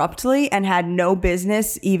abruptly and had no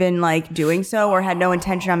business even like doing so, or had no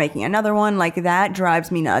intention on making another one. Like that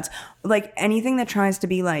drives me nuts. Like anything that tries to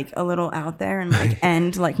be like a little out there and like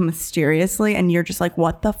end like mysteriously, and you're just like,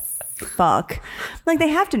 what the fuck? Like they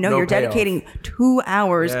have to know you're payoff. dedicating 2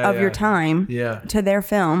 hours of your time to their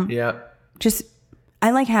film. Yeah. Just I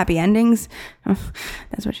like happy endings.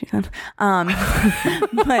 That's what she said.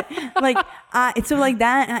 But like, so like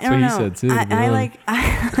that. I don't know. Said too,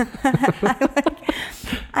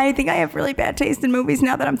 I think I have really bad taste in movies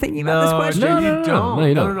now that I'm thinking about this question. Dude, you don't. No,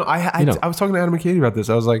 you don't. No. I was talking to Adam and Katie about this.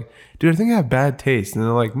 I was like, dude, I think I have bad taste. And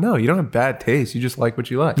they're like, no, you don't have bad taste. You just like what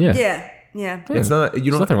you like. Yeah. Yeah. It's not. You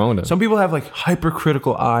don't. There's nothing wrong with it. Some people have like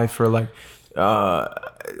hypercritical eye for like,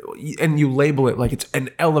 and you label it like it's an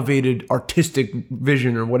elevated artistic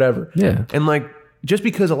vision or whatever. Yeah. And like, just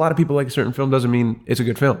because a lot of people like a certain film doesn't mean it's a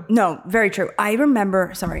good film. No, very true. I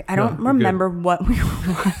remember, I don't remember what we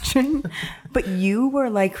were watching, but you were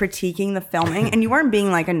like critiquing the filming and you weren't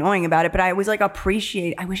being like annoying about it, but I was like I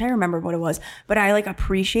wish I remembered what it was, but I like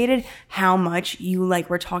appreciated how much you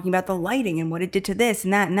like were talking about the lighting and what it did to this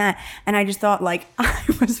and that and that. And I just thought like, I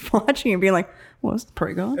was watching and being like, well, it's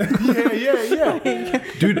pretty good. Yeah.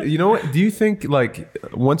 Dude, you know what? Do you think like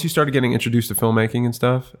once you started getting introduced to filmmaking and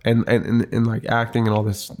stuff and like acting and all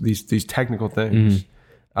these technical things,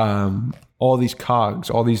 all these cogs,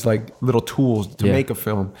 all these like little tools to make a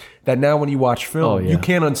film, that now when you watch film, you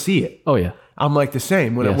can't unsee it. Oh yeah. I'm like the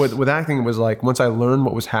same. With acting, it was like once I learned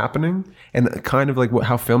what was happening and kind of like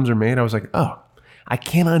how films are made, I was like, oh, I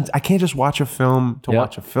can't just watch a film to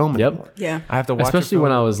watch a film anymore. Yeah. I have to watch especially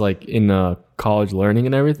when I was like in college learning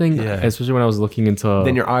and everything. Yeah. Especially when I was looking into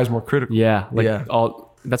then your eyes more critical. Yeah.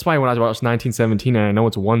 That's why when I watched 1917 and I know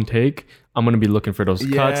it's one take, I'm gonna be looking for those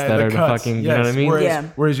cuts that are the fucking, you know what I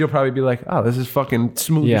mean? Whereas you'll probably be like, oh, this is fucking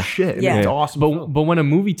smooth as shit. Yeah. It's awesome. But when a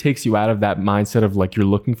movie takes you out of that mindset of like you're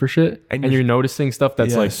looking for shit and you're noticing stuff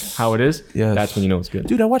that's like how it is, that's when you know it's good.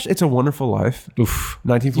 Dude, I watched It's a Wonderful Life. Oof.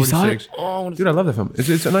 1946. Dude, I love that film. It's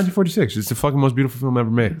a 1946. It's the fucking most beautiful film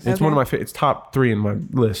ever made. It's one of my it's top 3 in my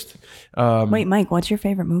list. Wait, Mike, what's your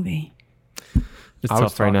favorite movie? It's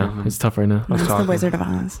tough right now. It's tough right now. It's The Wizard of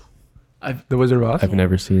Oz. The Wizard of Oz? I've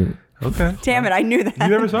never seen it. Okay. Damn it, I knew that. You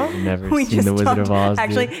never saw it? Never We seen just The Wizard talked- of Oz.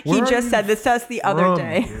 Actually, dude. he just said this to us the other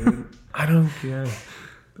day. Dude? I don't care.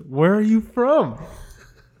 Where are you from?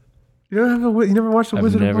 You never watched The I've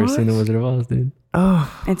Wizard of Oz? never seen The Wizard of Oz, dude.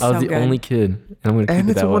 Oh. It's I was so the good. only kid, and I'm gonna keep And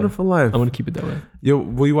it It's that a way. Wonderful Life. I'm gonna keep it that way. Yo,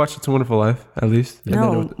 will you watch It's a Wonderful Life at least? And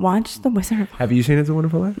No, then watch The Wizard of Oz. have you seen It's a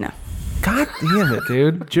Wonderful Life? No. God damn it,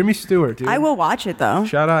 dude. Jimmy Stewart, dude. I will watch it though.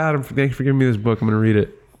 Shout out Adam. Thank you for giving me this book. I'm gonna read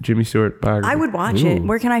it. Jimmy Stewart biography. I would watch it.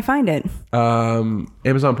 Where can I find it?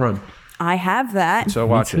 Amazon Prime. I have that. So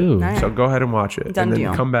watch too. it. So go ahead and watch it. Done and then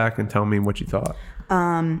deal. come back and tell me what you thought.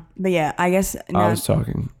 But yeah, I guess I now, was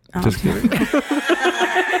talking. Just kidding.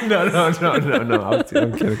 No. I'm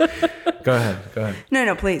kidding. Go ahead.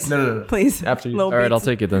 No, please. No. Please. After you. Lil All right, I'll Beats.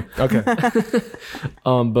 take it then. Okay.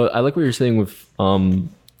 But I like what you're saying with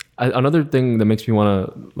another thing that makes me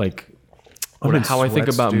want to like I'm in how I think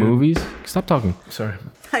sweats, about dude. movies. Stop talking. Sorry.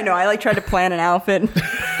 I know. I like tried to plan an outfit.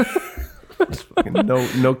 Fucking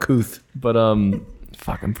no couth. But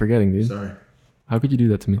fuck, I'm forgetting, dude. Sorry. How could you do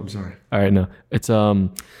that to me? I'm sorry. All right, no. It's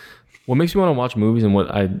what makes me want to watch movies and what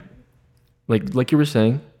I like you were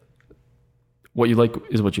saying, what you like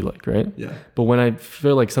is what you like, right? Yeah. But when I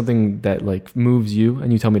feel like something that like moves you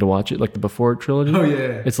and you tell me to watch it, like the Before trilogy, Oh,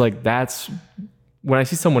 yeah. it's like that's when I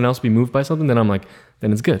see someone else be moved by something, then I'm like,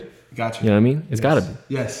 then it's good. Gotcha. You know what I mean? It's gotta be.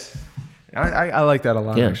 Yes. I like that a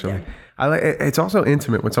lot, Yeah. actually. I like it's also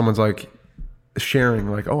intimate when someone's like sharing,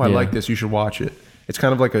 like, oh, I Yeah. like this, you should watch it. It's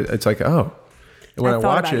kind of like oh. And when I I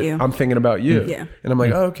thought watch about it, you. I'm thinking about you. Yeah. And I'm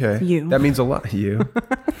like, oh, okay. You. That means a lot. You.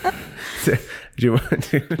 Do you want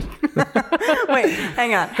to? Wait,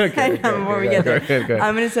 hang on. Hang on before we get there. Go ahead.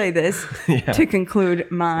 I'm going to say this to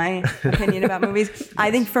conclude my opinion about movies.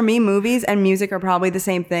 I think for me, movies and music are probably the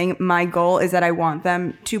same thing. My goal is that I want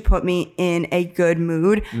them to put me in a good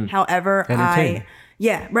mood. However, Entertaining.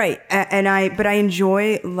 but I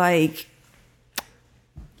enjoy like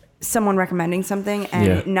someone recommending something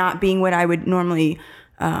and not being what I would normally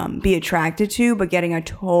be attracted to, but getting a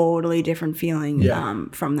totally different feeling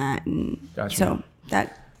from that. And Gotcha. so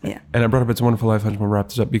that, yeah. And I brought up It's a Wonderful Life. I just want to wrap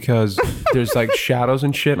this up because there's like shadows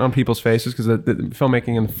and shit on people's faces because the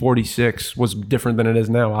filmmaking in 46 was different than it is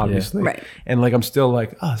now, obviously. Right. And like I'm still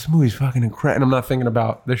like, oh, this movie's fucking incredible. And I'm not thinking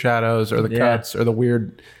about the shadows or the cuts or the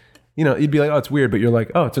weird. You know, you'd be like, oh, it's weird, but you're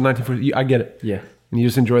like, oh, it's a 1940. I get it. Yeah. and you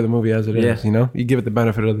just enjoy the movie as it is. Yeah. You know, you give it the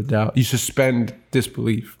benefit of the doubt. You suspend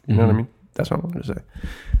disbelief. You know what I mean? That's what I wanted to say.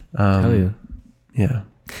 Hell yeah. Yeah.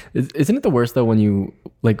 Isn't it the worst though when you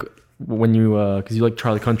because you like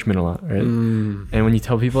Charlie Countryman a lot, right? And when you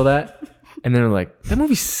tell people that, and then they're like, that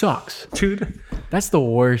movie sucks, Dude, that's the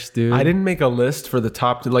worst, dude. I didn't make a list for the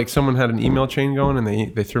top. Like someone had an email chain going, and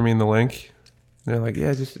they threw me in the link. They're like,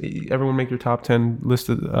 yeah, just everyone make your top 10 list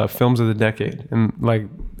of films of the decade, and like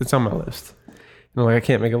it's on my list. And I'm like, I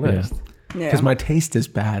can't make a list because my taste is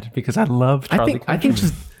bad because I love Charlie Countryman.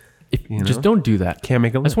 I think just don't do that. Can't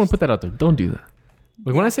make a I list. just want to put that out there. Don't do that.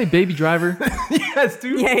 Like when I say Baby Driver, Yes,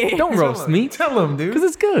 dude. Yeah. don't roast me Tell him, dude. because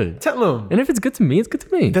it's good. Tell him. And if it's good to me, it's good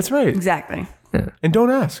to me. That's right. Exactly. And don't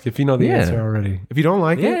ask if you know the Yeah. answer already. If you don't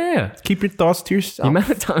like it, yeah. keep your thoughts to The yourself. amount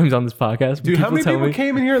of times on this podcast, Dude, how many tell people me,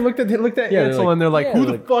 came in here and looked at Yeah, they're Ansel like, and they're like, yeah, who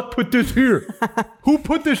they're the fuck put this here? Who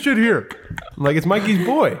put this shit here? I'm like, it's Mikey's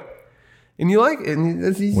boy. And you like it. And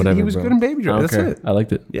Whatever, he was bro. good in Baby Driver. I That's don't care. it. I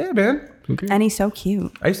liked it. Yeah, man. Okay. And he's so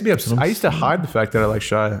cute. I used to be upset. I used to hide the fact that I like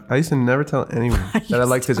Shy. I used to never tell anyone that I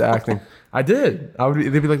liked his acting. I did.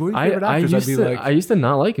 They'd be like, what are your favorite actors? I used to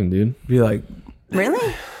not like him, dude. be like,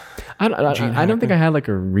 Really? I don't think I had like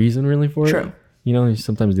a reason really for it. True. You know, you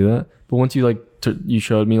sometimes do that. But once you you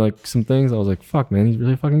showed me like some things, I was like, fuck, man, he's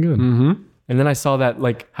really fucking good. Mm-hmm. And then I saw that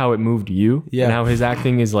like how it moved you, Yeah. and how his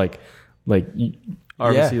acting is like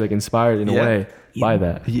obviously like inspired in a Yeah. way by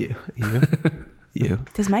that. you.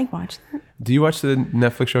 Does Mike watch that? Do you watch the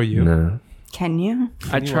Netflix show You? No. Can you?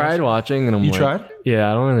 I tried watching, and I'm You like, tried?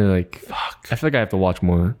 Yeah, I don't really like. Fuck. I feel like I have to watch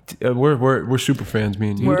more. We're super fans, me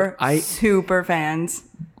and you. We're super fans.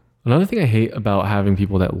 Another thing I hate about having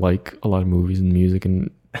people that like a lot of movies and music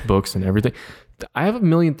and books and everything, I have a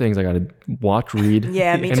million things I gotta watch, read,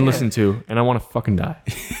 Yeah, me and too. listen to, and I want to fucking die.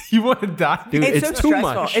 You want to die? Dude, It's, so too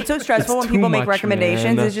stressful. much. It's so stressful It's when too people make much,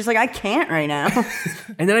 recommendations. man. It's just like, I can't right now.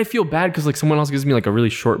 And then I feel bad because like someone else gives me like a really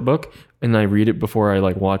short book, and I read it before I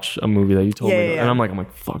like watch a movie that you told me. Yeah, about. yeah. And I'm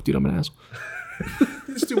like, fuck, dude, I'm an asshole.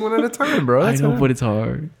 Just do one at a time, bro. I That's know, all. but it's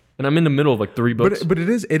hard. And I'm in the middle of like 3 books But it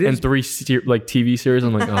is and 3 like TV series.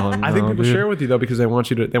 I'm like, oh no. I think people dude. share with you though because they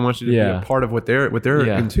want you to be Yeah. a part of what they're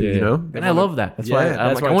into. You know, And I love that. That's why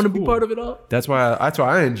I'm like, I want to be part of it all. That's why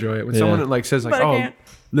I enjoy it when Yeah. someone like says like, But I oh, can't.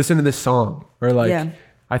 listen to this song or like. Yeah.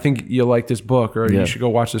 I think you'll like this book, or Yeah. you should go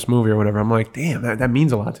watch this movie, or whatever. I'm like, damn, that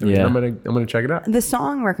means a lot to me. Yeah. I'm gonna check it out. The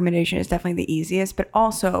song recommendation is definitely the easiest, but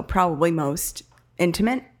also probably most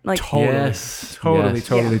intimate. Like, Totally, Yes. totally, Yes.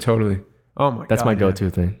 totally, Yeah. totally. Oh my, That's god, my yeah. go-to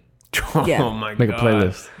thing. Oh Yeah. my Make god, a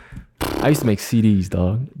playlist. I used to make CDs,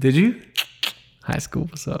 dog. Did you? High school,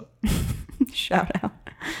 what's up? shout out.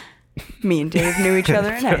 Me and Dave knew each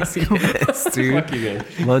other in high school. Dude,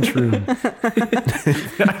 lunchroom.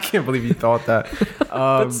 I can't believe you thought that.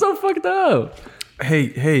 That's so fucked up.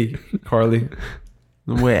 Hey, Carly.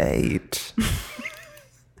 Wait.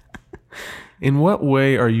 In what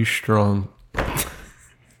way are you strong?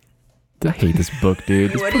 I hate this book,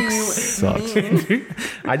 dude. This What do book you sucks.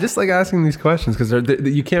 I just like asking these questions because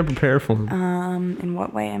you can't prepare for them. In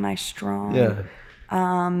what way am I strong? Yeah.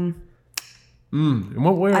 In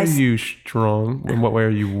what way are you strong? In what way are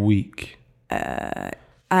you weak? I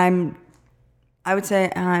would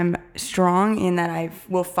say I'm strong in that I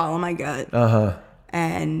will follow my gut.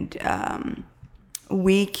 And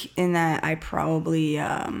weak in that I probably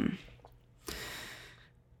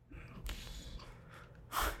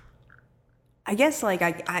I guess like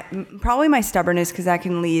I probably my stubbornness, because that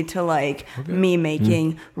can lead to like me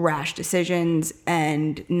making rash decisions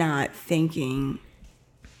and not thinking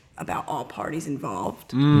about all parties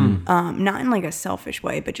involved. Not in like a selfish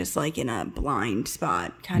way, but just like in a blind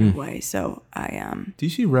spot kind of way. So I Do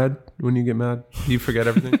you see red when you get mad? Do you forget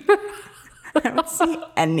everything? I don't see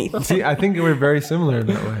anything. See, I think we're very similar in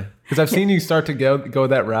that way. Because I've seen you start to go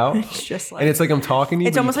that route. It's just like, And it's like I'm talking to you.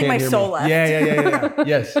 It's but you almost like can't my hear soul me. left. Yeah.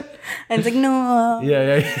 Yes. and it's like, no.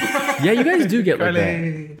 Yeah. Yeah, you guys do get like that.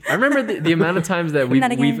 Carly. I remember the amount of times that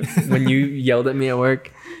Not again. when you yelled at me at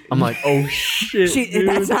work, I'm like, oh shit, dude.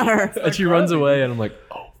 That's not her. And she runs away, and I'm like,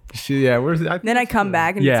 oh. Then I come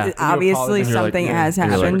back and Yeah. it's obviously And you're like, something yeah. has You're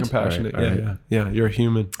like, happened. compassionate. All right. Yeah. You're a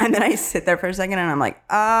human. And then I sit there for a second and I'm like,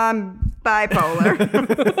 bipolar.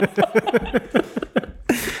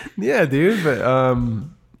 Yeah, dude. But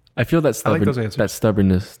I feel that I like those answers. that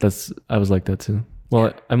stubbornness. I was like that too.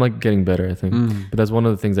 Well, I'm like getting better, I think. But that's one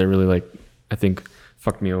of the things that really like I think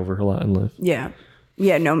fucked me over a lot in life. Yeah.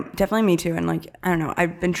 Yeah, no, definitely me too. And like, I don't know,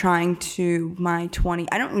 I've been trying to I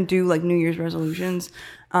don't do like New Year's resolutions,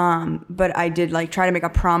 but I did like try to make a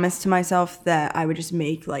promise to myself that I would just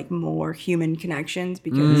make like more human connections,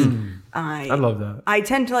 because I love that. I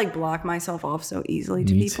tend to like block myself off so easily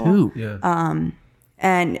to Me people. too. Yeah.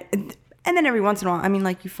 And then every once in a while, I mean,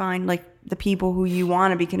 like you find like the people who you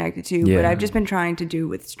want to be connected to, Yeah. but I've just been trying to do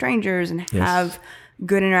with strangers and have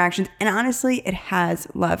good interactions. And honestly, it has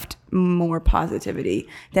left more positivity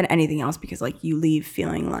than anything else because like you leave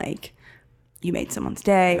feeling like you made someone's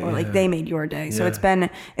day or like they made your day. So it's been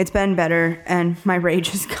better and my rage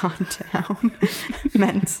has gone down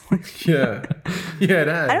immensely. Yeah, it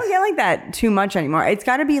has. I don't get like that too much anymore. It's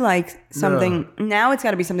got to be like something now. It's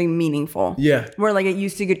got to be something meaningful. Yeah. Where like it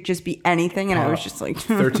used to just be anything, and I was just like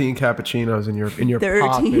 13 cappuccinos in your 13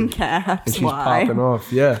 popping, caps. and she's Why? popping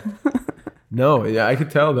off. Yeah. No, yeah, I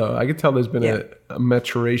could tell though. I could tell there's been a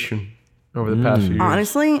maturation over the past few years.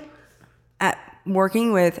 Honestly,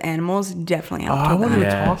 working with animals definitely helped. I with wanted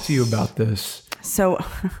that. to talk to you about this. So,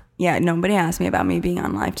 yeah, nobody asked me about me being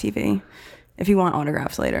on live TV. If you want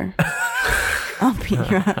autographs later, I'll be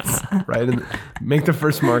your ass. Right, and make the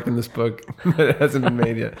first mark in this book that hasn't been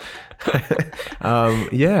made yet.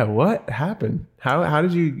 Yeah, what happened? How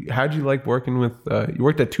did you like working with? You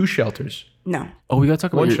worked at 2 shelters. No. Oh, we got to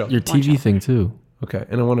talk about One your TV thing too. Okay,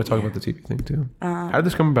 and I want to talk about the TV thing too. How did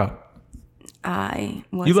this come about?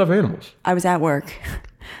 You love animals. I was at work.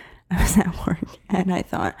 And I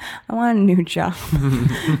thought, I want a new job.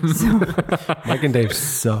 So Mike and Dave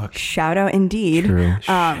suck. shout out Indeed, True.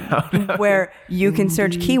 where you can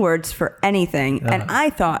search keywords for anything. And I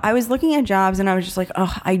thought, I was looking at jobs and I was just like,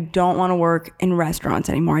 oh, I don't want to work in restaurants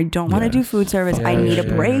anymore. I don't want to do food service. I need a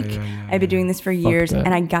break. I've been doing this for years that.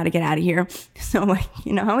 and I got to get out of here. So like,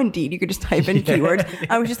 you know how Indeed, you could just type in keywords.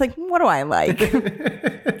 I was just like, what do I like?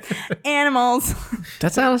 Animals.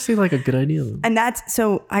 That's honestly like a good idea. Though. And that's,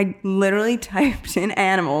 so I literally typed in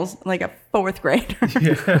animals like a 4th grader.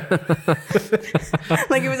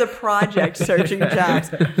 Like it was a project searching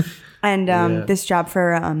jobs. And this job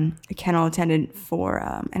for a kennel attendant for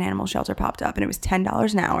an animal shelter popped up, and it was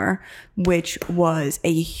 $10 an hour, which was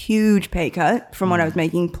a huge pay cut from what I was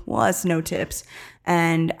making, plus no tips.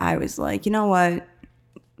 And I was like, you know what?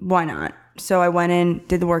 Why not? So I went in,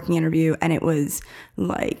 did the working interview, and it was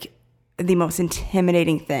like the most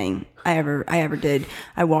intimidating thing I ever did.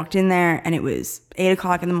 I walked in there and it was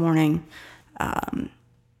 8:00 in the morning,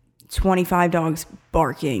 25 dogs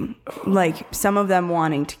barking, like some of them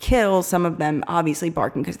wanting to kill, some of them obviously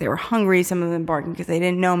barking because they were hungry, some of them barking because they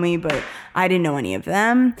didn't know me, but I didn't know any of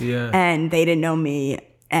them. And they didn't know me.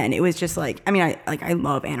 And it was just like, I mean, I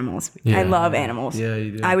love animals. I love animals. Yeah,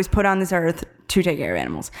 you do. I was put on this earth to take care of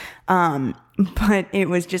animals. But it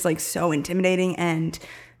was just like so intimidating. And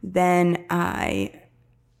then I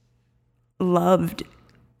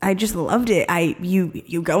just loved it.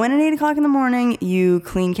 You go in at 8:00 in the morning, you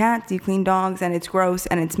clean cats, you clean dogs, and it's gross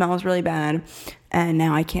and it smells really bad. And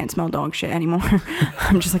now I can't smell dog shit anymore.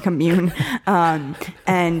 I'm just like immune.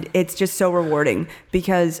 And it's just so rewarding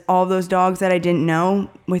because all those dogs that I didn't know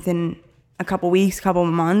within a couple weeks, couple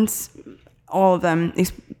months, all of them,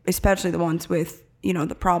 especially the ones with, you know,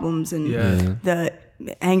 the problems and the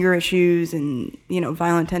anger issues and, you know,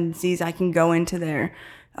 violent tendencies, I can go into their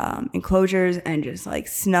enclosures and just like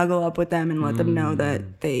snuggle up with them and let them know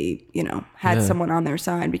that they, you know, had someone on their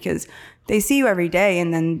side, because they see you every day.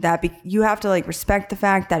 And then you have to like respect the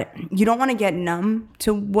fact that you don't want to get numb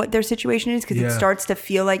to what their situation is, because it starts to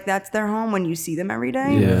feel like that's their home when you see them every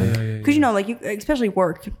day. Because you know, like you, especially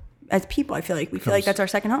work as people, I feel like we feel like that's our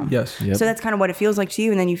second home. Yes. Yep. So that's kind of what it feels like to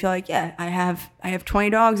you. And then you feel like, yeah, I have 20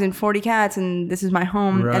 dogs and 40 cats and this is my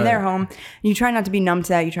home and their home. And you try not to be numb to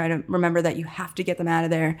that. You try to remember that you have to get them out of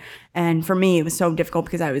there. And for me, it was so difficult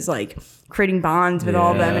because I was like creating bonds with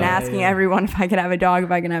all of them and asking everyone if I could have a dog,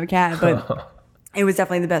 if I can have a cat. But it was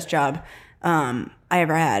definitely the best job I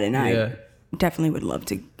ever had. And I definitely would love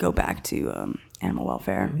to go back to animal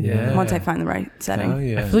welfare once I find the right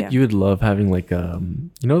setting. I feel like you would love having like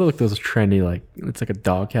you know, like those trendy, like it's like a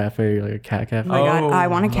dog cafe or like a cat cafe. Oh my God, I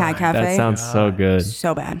want a cat cafe. That sounds so good.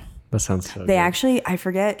 So bad. That sounds so good. They actually, I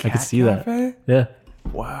forget. I could see that. Yeah.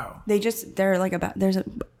 Wow. They're like there's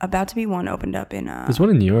about to be one opened up in There's one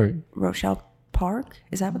in New York. Rochelle Park.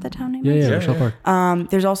 Is that what the town name is? Yeah, Rochelle Park.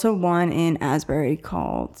 There's also one in Asbury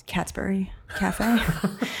called Catsbury Cafe.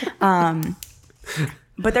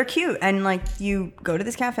 But they're cute, and like you go to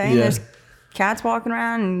this cafe and there's cats walking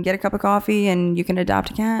around and get a cup of coffee and you can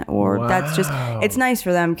adopt a cat, or that's just, it's nice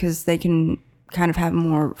for them because they can kind of have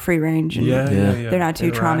more free range and they're not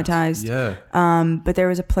too traumatized. But there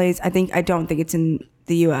was a place, I don't think it's in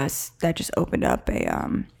the US, that just opened up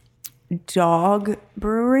a dog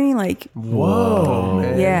brewery. Like, whoa,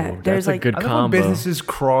 man. Yeah, there's that's a like good I love combo. when businesses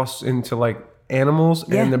cross into like animals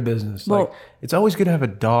and the business. Well, like, it's always good to have a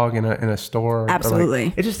dog in a store. Absolutely.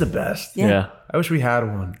 Like, it's just the best. Yeah. I wish we had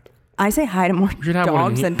one. I say hi to more should have one in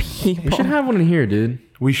dogs here. than people. We should have one in here, dude.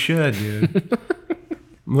 We should, dude.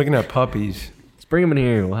 I'm looking at puppies. Let's bring him in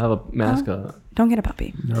here. We'll have a mascot. Don't get a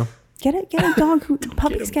puppy. No. Get a dog who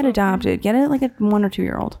puppies get adopted. Get it like a 1 or 2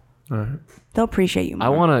 year old. All right. They'll appreciate you more. I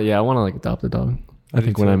wanna like adopt a dog. I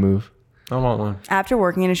think when I move. I want one. After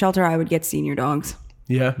working in a shelter, I would get senior dogs.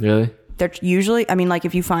 Yeah. Really? They're usually, I mean, like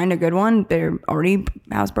if you find a good one, they're already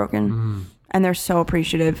housebroken, and they're so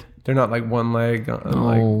appreciative. They're not like one leg,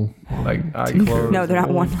 like eye closed. No, they're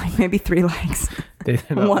not one leg, maybe 3 legs. They're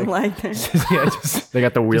not One leg. Yeah, just They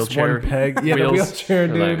got the wheelchair. one peg. Yeah, the wheels. wheelchair,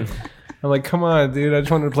 They're dude. I'm like, come on, dude. I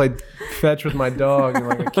just wanted to play fetch with my dog, and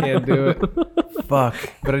like I can't do it. Fuck.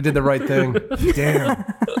 But I did the right thing. Damn.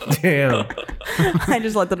 I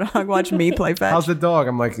just let the dog watch me play fetch. How's the dog?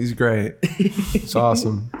 I'm like, he's great. It's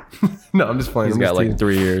awesome. No, I'm just playing. He's I'm got just like teasing.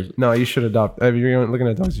 3 years. No, you should adopt. If you're looking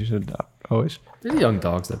at dogs, you should adopt. Always. There's young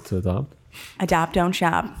dogs that to adopt. Adopt, don't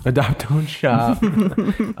shop. Adopt, don't shop.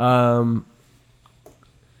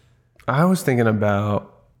 I was thinking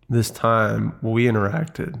about this time we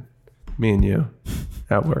interacted, me and you,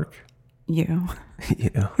 at work. You. You.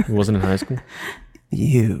 It wasn't in high school.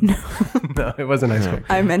 You. No, it wasn't high school.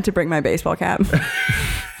 I meant to bring my baseball cap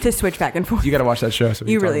to switch back and forth. You got to watch that show. So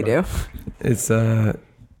we You can talk really about do. it.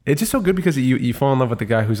 It's just so good because you fall in love with the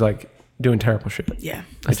guy who's like doing terrible shit. Yeah.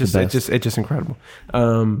 That's It's the best. just incredible,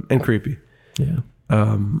 and creepy.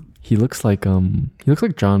 Yeah. He looks like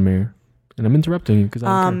John Mayer, and I'm interrupting you because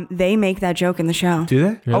I don't care. They make that joke in the show. Do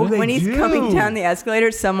they? Really? Oh, they When he's do. coming down the escalator,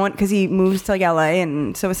 because he moves to like LA,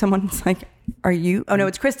 and so someone's like, "Are you?" Oh no,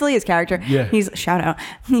 it's Chris D'Elia's character. Yeah. He's shout out.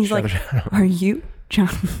 He's Shout like, out. "Are you John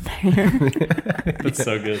Mayer?" That's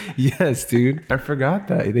so good. Yes, dude. I forgot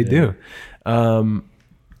that they do.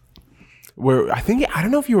 Where I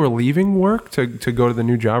don't know if you were leaving work to go to the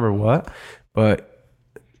new job or what, but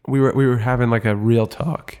we were having like a real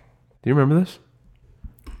talk. Do you remember this?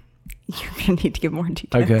 You're gonna need to give more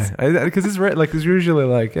details. Okay, because it's usually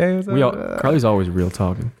like, hey, what's up? Carly's always real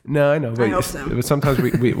talking. No, I know, but, I hope so. but sometimes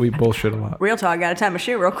we bullshit a lot. Real talk. Gotta tie my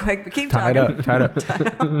shoe real quick, but keep Tied talking. up.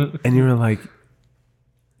 And you were like,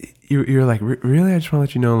 you're like, really? I just want to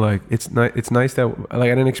let you know, like, it's nice that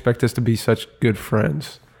like I didn't expect us to be such good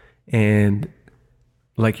friends, and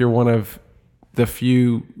like you're one of the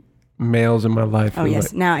few males in my life. Oh who, yes,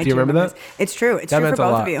 like, now I do you remember that? this. It's true. It's That true meant for a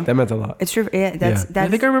both lot. of you. That meant a lot. It's true. Yeah, that's I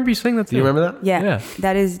think I remember you saying that too. Do you remember that? Yeah,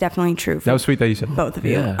 that is definitely true. For That was sweet that you said. both of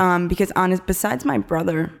you. Yeah. Because besides my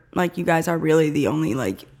brother, like you guys are really the only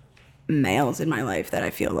like males in my life that I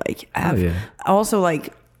feel like have. yeah. Also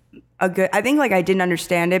like I think like I didn't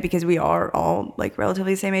understand it because we are all like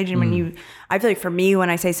relatively the same age. And when I feel like for me, when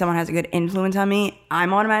I say someone has a good influence on me,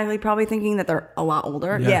 I'm automatically probably thinking that they're a lot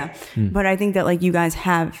older. Yeah. But I think that like you guys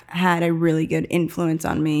have had a really good influence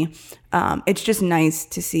on me. It's just nice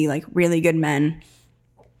to see like really good men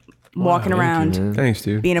walking Thank you, around, man. Thanks,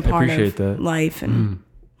 dude. being a part appreciate of that. life. And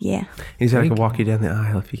yeah. He said I could walk you down the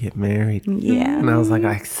aisle if you get married. Yeah. And I was like,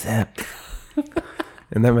 I accept.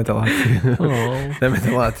 And that meant a lot too. Oh. That meant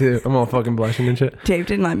a lot too. I'm all fucking blushing and shit. Dave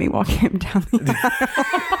didn't let me walk him down the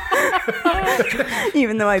aisle.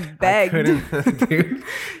 Even though I begged. Dude.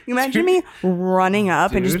 You imagine me running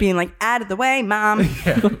up and just Dude. being like, out of the way, mom.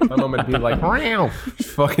 Yeah. My mom would be like, wow.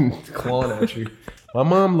 Fucking clawing at you. My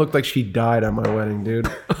mom looked like she died at my wedding, dude.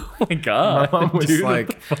 Oh my god. My mom was dude,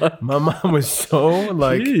 like, my mom was so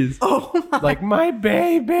like, Jeez. like my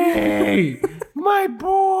baby, my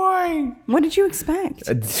boy. What did you expect?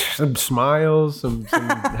 Some smiles, some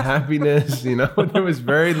happiness, you know. There was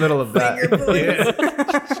very little of that.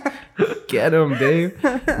 Yeah. Get him, Dave.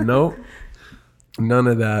 Nope, none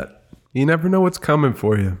of that. You never know what's coming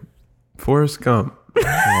for you. Forrest Gump.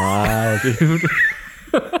 Wow, dude.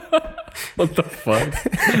 What the fuck?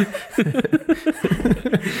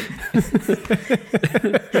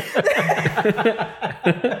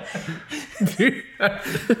 Dude.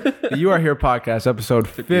 You Are Here podcast, episode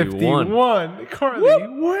 51. Carly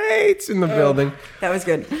Waits in the building. That was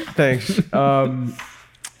good. Thanks.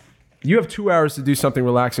 You have 2 hours to do something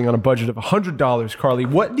relaxing on a budget of $100, Carly.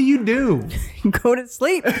 What do you do? Go to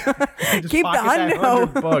sleep. Just Keep the pocket that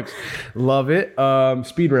hundo. $100. Love it.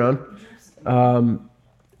 Speed round.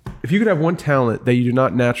 If you could have one talent that you do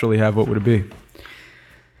not naturally have, what would it be?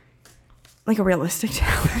 Like a realistic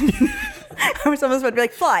talent. I was almost about to be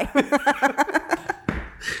like, fly.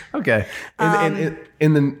 Okay.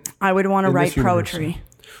 In the I would want to In write this universe. poetry.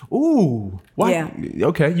 ooh, what? Yeah.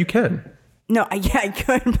 Okay, you can. No, I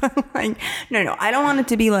could, but like, no. I don't want it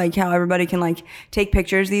to be like how everybody can like take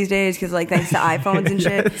pictures these days because like thanks to iPhones and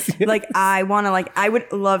shit. Yes, yeah. Like I want to like I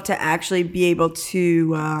would love to actually be able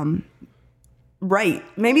to write.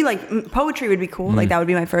 Maybe like poetry would be cool. Like that would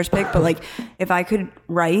be my first pick. But like if I could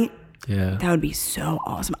write, Yeah. that would be so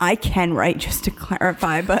awesome. I can write, just to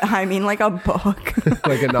clarify, but I mean like a book.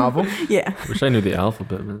 Like a novel? Yeah. Wish I knew the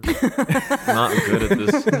alphabet, man. Not good at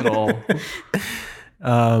this at all.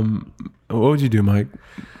 What would you do, Mike?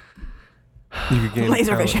 You could gain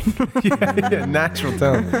Laser talent. vision. yeah, natural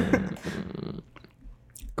talent.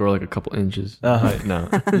 Grow like a couple inches. Uh-huh. No.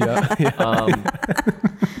 Yeah.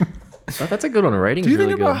 That's a good one. Writing. Do you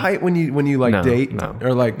really think about good. height when you like No, date no.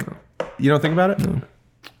 or like you don't think about it? No.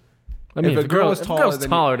 I mean, If a girl is taller than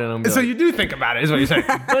taller than him, So you do think about it, is what you're saying.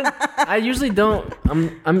 but I usually don't.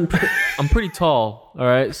 I'm pretty tall. All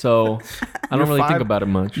right, so I don't really think about it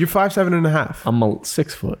much. You're 5'7.5". I'm a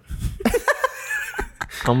 6 foot.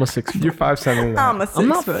 I'm a 6 foot. You're 5'7.5". I'm a 6 I'm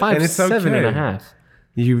not foot. 5'7" And it's okay. and a half.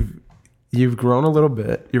 You've grown a little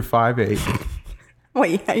bit. You're 5'8".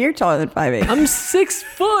 Wait, you're taller than 5'8". I'm 6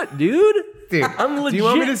 foot, dude. Dude, I'm legit. do you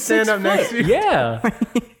want me to stand 6 up next foot. to you? Yeah.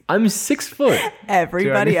 I'm 6 foot.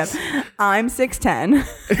 Everybody Dude, I else. I'm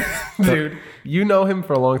 6'10". Dude, you know him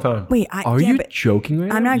for a long time. Wait, Are you joking right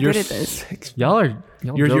now? I'm not You're good at this. You're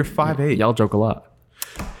You're 5'8". Y'all joke a lot.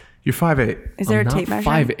 You're 5'8". Is there I'm a not tape measure?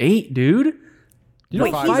 5'8", dude. You know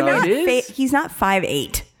Wait, what he's 5'8" not, is? he's not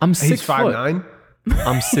 5'8". I'm 6 He's foot. 5'9".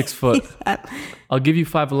 I'm 6 foot. I'll give you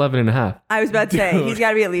 5'11" and a half. I was about to say, he's got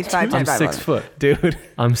to be at least 5'10", I'm 5'11". 6 foot. Dude,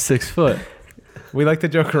 I'm 6 foot. we like to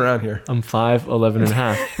joke around here. I'm 5'11" and a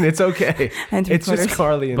half. And it's okay. And 3 It's just quarters.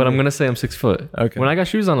 Carly and But I'm me. going to say I'm 6 foot. Okay. When I got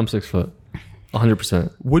shoes on, I'm 6 foot.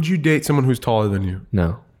 100%. Would you date someone who's taller than you?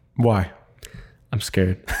 No. Why? I'm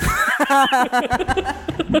scared.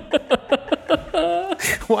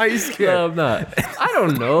 Why are you scared? No, I'm not. I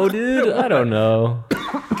don't know, dude. I don't know.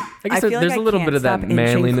 I guess I feel there's like a little I bit of can't that stop inching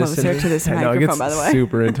manliness in closer me. to this I know, it microphone, gets by the way.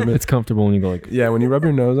 super intimate. It's comfortable when you go like, Yeah, when you rub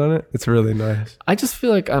your nose on it, it's really nice. I just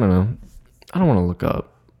feel like, I don't know. I don't want to look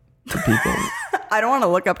up to people. I don't want to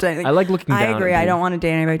look up to anything. I like looking I down agree. at I people. don't want to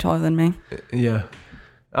date anybody taller than me. Yeah.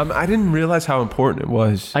 I didn't realize how important it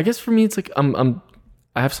was. I guess for me, it's like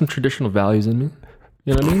I have some traditional values in me.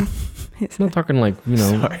 You know what I mean? I'm not talking like,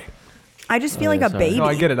 Sorry. I just feel like yeah, a sorry. baby. No,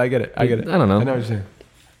 I get it. I don't know. I know what you're saying.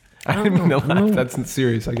 I didn't mean to laugh. That's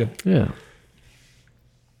serious. I get it. Yeah.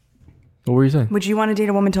 What were you saying? Would you want to date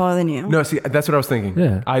a woman taller than you? No, see, that's what I was thinking.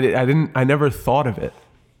 Yeah. I never thought of it.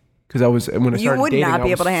 Because when I You started would dating, not I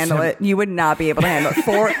be was able to handle it. You would not be able to handle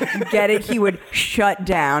it. Get it? He would shut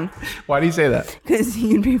down Why do you say that? because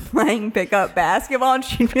you'd be playing pickup basketball and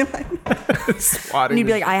she'd be like, Swatting. and you'd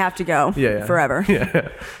be like, I have to go Yeah. forever.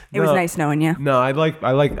 Yeah. It was nice knowing you. No, I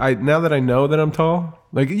now that I know that I'm tall,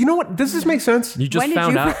 like, you know what? Does this make sense? You just When did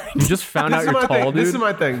found you out. find- You just found out This is you're my tall, thing. dude. This is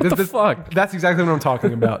my thing. What the fuck? That's exactly what I'm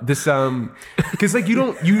talking about. This because like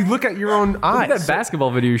you look at your own eyes. Look at that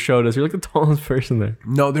basketball video you showed us. You're like the tallest person there.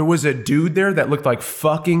 No, there was a dude there that looked like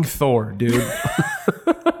fucking Thor, dude.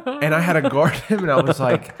 And I had to guard him, and I was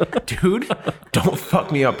like, dude, don't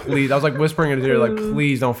fuck me up, please. I was like whispering in his ear, like,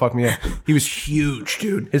 please don't fuck me up. He was huge,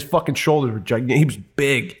 dude. His fucking shoulders were gigantic. He was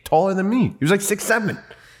big, taller than me. He was like 6'7".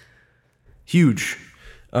 Huge.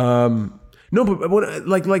 No, but what,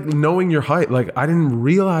 like knowing your height, like I didn't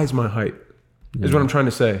realize my height. Is what I'm trying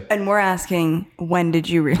to say. And we're asking, when did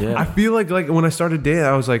you realize? I feel like when I started dating,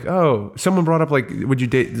 I was like, oh, someone brought up like, would you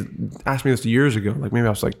date? Asked me this years ago. Like maybe I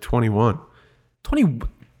was like 21. 20.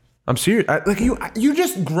 I'm serious. You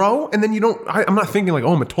just grow and then you don't. I'm not thinking like,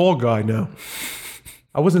 oh, I'm a tall guy now.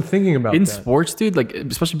 I wasn't thinking about In that. sports, dude, like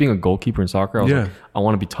especially being a goalkeeper in soccer, I was Yeah. like, I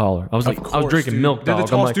want to be taller. I was like, I was drinking dude. milk, They're dog. the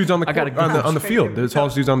tallest I'm dudes on the I gotta court, go. on the field. They're the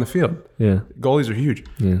tallest dudes on the field. Yeah, Goalies are huge.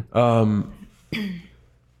 yeah.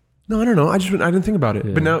 No, I don't know. I didn't think about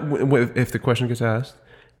it. But now, if the question gets asked,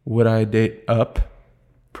 would I date up?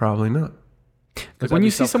 Probably not. Because when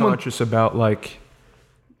you see someone- conscious about like,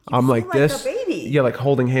 I'm like feel like this. a baby. Yeah, like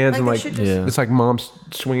holding hands and they like should just- Yeah. it's like mom's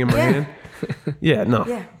swinging my Yeah. hand. Yeah, no.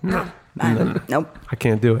 Yeah. No. Nope. I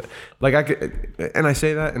can't do it. Like I could, and I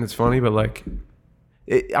say that, and it's funny, but like,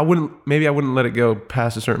 I wouldn't let it go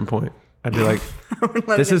past a certain point. I'd be like,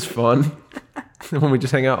 this is fun when we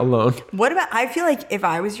just hang out alone. What about? I feel like if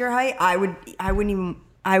I was your height, I would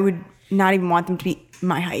not even want them to be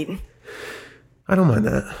my height. I don't mind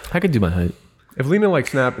that. I could do my height. If Lena like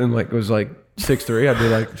snapped and like was like 6'3", I'd be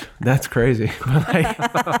like, that's crazy. But like,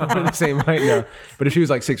 we're the same height now. But if she was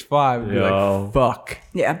like 6'5", I'd be Yo. like, fuck,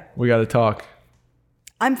 Yeah, we got to talk.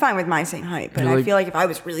 I'm fine with my same height, but You're I like- feel like if I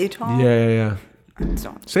was really tall, Yeah. I'd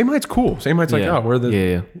still- Same height's cool. Same height's like, Yeah. oh,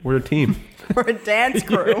 Yeah. we're a team. we're a dance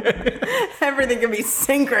crew. Everything can be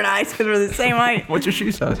synchronized because we're the same height. What's your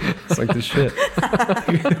shoe size? It's like the shit.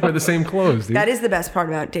 We're the same clothes, dude. That is the best part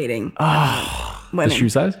about dating. The Women. shoe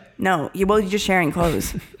size? No, you're just sharing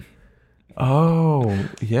clothes. Oh,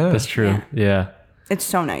 yeah. That's true. Yeah. It's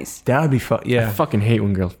so nice. That would be fun. I Yeah. fucking hate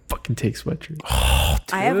when girls fucking take sweatshirts.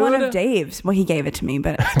 I have one of Dave's. Well, he gave it to me,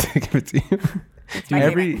 but Give it to you. my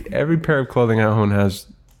Every pair of clothing I own has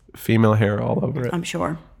female hair all over it. I'm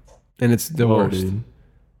sure. And it's the Whoa, worst. dude.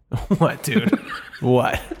 What, dude?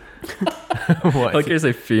 What? What? Like I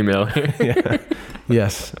say female. Yeah.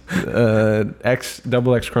 Yes.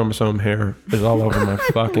 Double X chromosome hair is all over my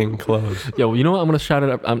fucking clothes. Yo, well, you know what? I'm gonna shout it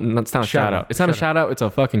up. It's not a shout out. It's not a shout out. It's a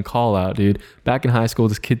fucking call out, dude. Back in high school,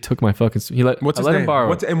 this kid took my fucking. What's his let name? him borrow.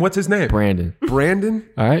 What's his name? Brandon. Brandon?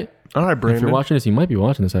 All right. All right, If Brandon. you're watching this, you might be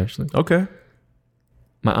watching this actually. Okay.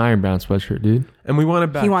 My Iron Brown sweatshirt, dude. And we want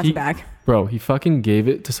it back. He wants it back. Bro, he fucking gave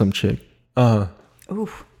it to some chick.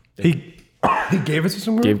 Oof. He gave it to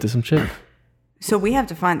some girl? Gave it to some chick. So we have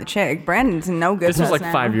to find the chick. Brandon's no good. This was like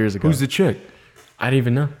 5 years ago. Who's the chick? I didn't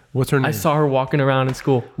even know. What's her name? I saw her walking around in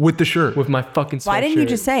school With the shirt. with my fucking sweatshirt. Why didn't you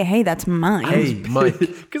just say, "Hey, that's mine"? Hey, Mike.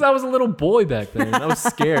 Because I was a little boy back then. I was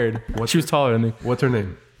scared. She was taller than me. What's her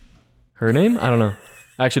name? Her name? I don't know.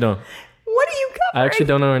 I actually don't. What are you covering? I actually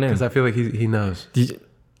don't know her name. Because I feel like he knows. Did you-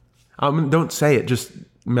 Don't say it. Just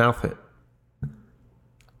mouth it.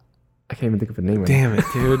 I can't even think of a name. Right Damn it,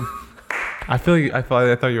 dude. I thought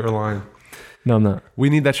you were lying. now. No, I'm not. We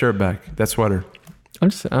need that shirt back. That sweater. I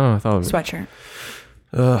don't know. I thought of it. Sweatshirt.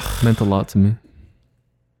 Ugh. Meant a lot to me.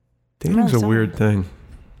 Dating's a so- weird thing,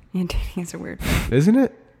 Yeah, dating is a weird thing. isn't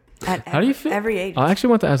it? At How do you feel? Every age. I actually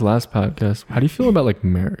want to ask last podcast. How do you feel about like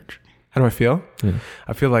marriage? How do I feel? Yeah.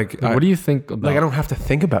 I feel like What do you think about? I don't have to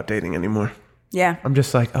think about dating anymore. Yeah. I'm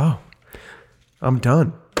just like, oh, I'm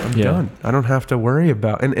done. I'm Yeah. done. I don't have to worry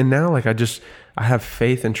about. And now like I have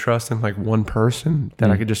faith and trust in like one person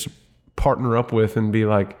that I could just partner up with and be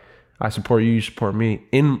like, I support you, you support me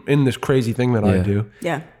in this crazy thing that I Yeah. do.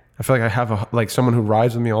 Yeah. I feel like I have someone who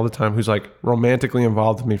rides with me all the time, who's like romantically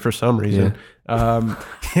involved with me for some reason.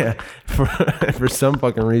 Yeah, for some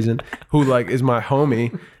fucking reason, who like is my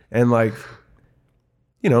homie, and like,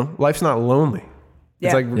 you know, life's not lonely. Yeah.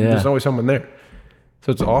 It's like there's always someone there,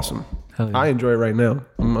 so it's awesome. Hell yeah. I enjoy it right now.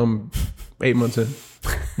 I'm 8 months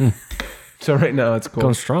in, so right now it's cool.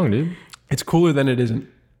 Going strong, dude. It's cooler than it isn't.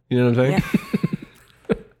 You know what I'm saying? Yeah.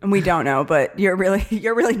 And we don't know, but you're really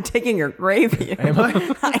digging your grave here. Am I?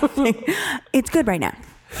 I think it's good right now.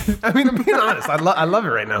 I mean, I'm being honest. I love it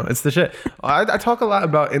right now. It's the shit. I talk a lot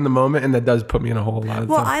about in the moment, and that does put me in a hole a lot of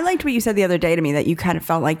Well, time. I liked what you said the other day to me, that you kind of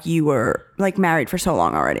felt like you were like married for so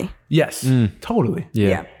long already. Yes, totally.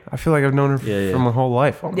 Yeah. I feel like I've known her Yeah. for my whole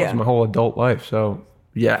life, almost Yeah. my whole adult life. So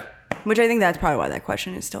yeah, Which I think that's probably why that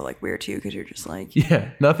question is still like weird to you, because you're just like, yeah,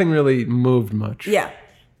 nothing really moved much. yeah,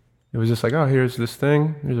 It was just like, oh, here's this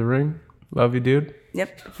thing, here's a ring, love you, dude.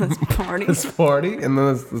 yep, let's party. Let's party, and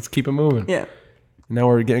then let's keep it moving. Yeah. Now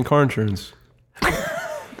we're getting car insurance,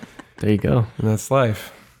 There you go. and that's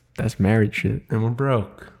life, That's married shit. and we're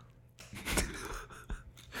broke.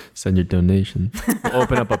 Send your donation.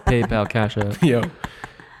 Open up a PayPal Cash App.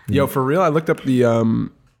 Yo, for real, I looked up the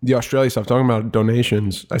Australia stuff, talking about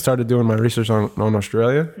donations. I started doing my research on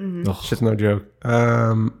Australia. Ugh. Shit's no joke.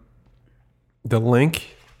 The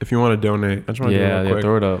link, if you want to donate, I just want to do it Yeah, real yeah, quick.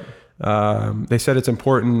 throw it up. They said it's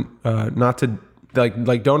important not to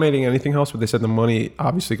like donating anything else, but they said the money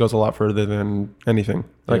obviously goes a lot further than anything,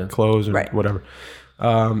 like Yeah. clothes or Right. whatever.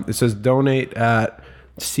 It says donate at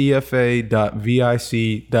cfa.vic.gov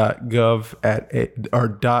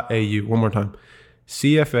or .au. One more time,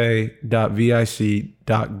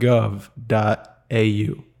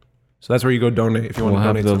 cfa.vic.gov.au. So that's where you go donate if you want We'll to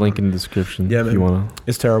have donate. the something. link in the description Yeah, if man. you want to.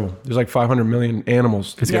 It's terrible. There's like 500 million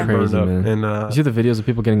animals It's getting crazy, burned up, man. and You see the videos of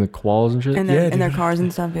people getting the koalas and shit? And Yeah, in their dude. cars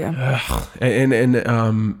and stuff. Yeah.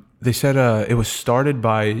 and they said it was started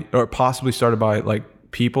by, or possibly started by, like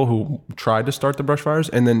people who tried to start the brush fires,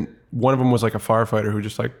 and then one of them was like a firefighter who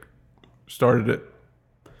just like started it,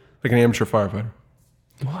 like an amateur firefighter.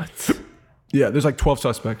 What? Yeah, there's like 12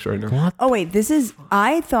 suspects right now. What? Oh wait,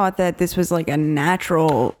 I thought that this was like a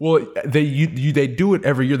natural. Well, they do it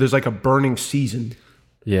every year. There's like a burning season,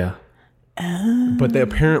 Yeah. but they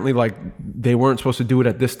apparently like they weren't supposed to do it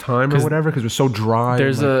at this time or whatever because it was so dry.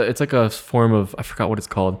 There's and, like, it's like a form of, I forgot what it's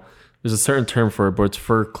called. There's a certain term for it, but it's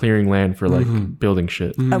for clearing land for like building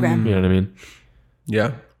shit. Okay. You know what I mean?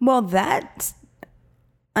 yeah, Well, that's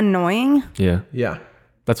annoying. Yeah. yeah.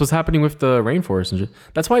 That's what's happening with the rainforest and shit.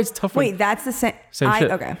 That's why it's tough. Wait, that's the same. Same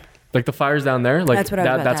shit. Okay. Like the fires down there, like That's what I was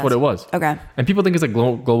about to that's what it ask. was. Okay. And people think it's like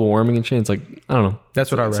global warming and shit. It's like, I don't know.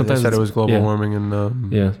 That's what I read. Sometimes They said it it's- was global yeah. warming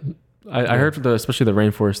and Yeah. I heard especially the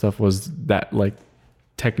rainforest stuff was that like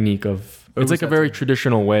technique of, it's was like a that very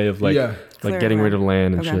traditional way of like, Yeah. like Clearing getting rid of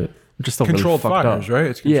land and Okay. shit. Just still controlled really fucked fires, up. right?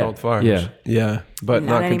 It's controlled fires. Yeah. Yeah. But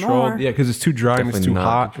Not not controlled. anymore. Yeah, because it's too dry and it's Definitely too not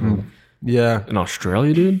hot. controlled. And, yeah. In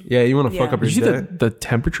Australia, dude. Yeah, you want to fuck Yeah. up your Did you see day. the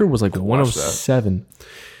temperature was like 107?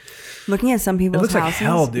 Looking at some people's looks like houses.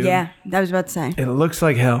 hell, dude. Yeah, I was about to say. It looks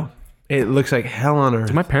like hell. It looks like hell on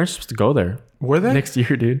earth. My parents are supposed to go there Were they? next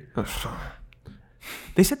year, dude.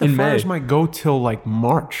 They said the in fires May. might go till like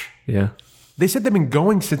March. Yeah. They said they've been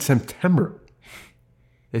going since September.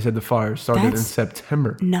 They said the fires started in That's-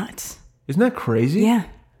 September. Nuts. Isn't that crazy? Yeah.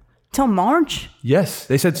 Till March. Yes.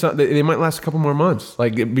 They said they might last a couple more months,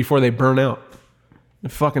 like before they burn out. The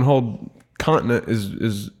fucking whole continent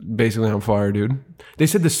is basically on fire, dude. They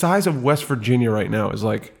said the size of West Virginia right now is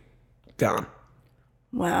like down.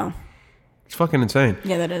 Wow. It's fucking insane.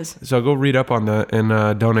 Yeah, that is. So go read up on that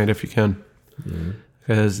and donate if you can,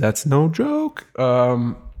 because that's no joke.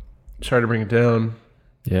 Sorry to bring it down.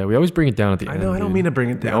 Yeah, we always bring it down at the end. I know. I don't dude. mean to bring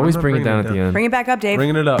it down. We always I'm not bring it bringing down at the end. Bring it back up, Dave.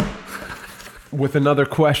 Bringing it up with another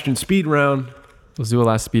question. Speed round. Let's do a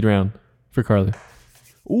last speed round for Carly.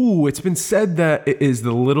 Ooh, it's been said that it is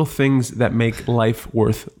the little things that make life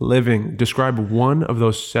worth living. Describe one of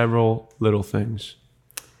those several little things.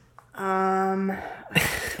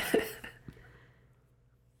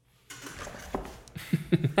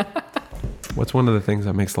 What's one of the things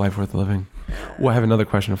that makes life worth living? Well, I have another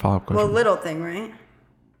question, a follow-up question. Well, little thing, right?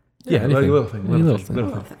 yeah, like anything. little thing. Any Little little thing. thing.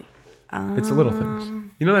 Little thing. It's the little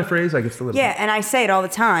things. You know that phrase? Like, it's the little Yeah, and I say it all the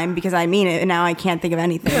time because I mean it, and now I can't think of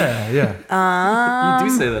anything. things. Yeah. You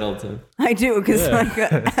do say that all the time. I do because like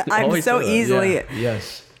I'm always so say that. easily Yeah.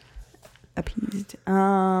 Yes. appeased.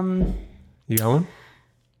 You got one?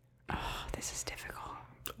 This is difficult.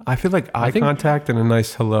 I feel like eye contact and a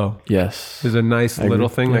nice hello Yes. is a nice I agree. little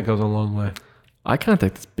thing Yeah. that goes a long way. Eye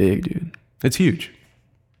contact is big, dude. It's huge.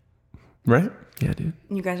 Right? Yeah, dude.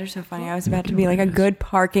 You guys are so funny. I was about to be like a good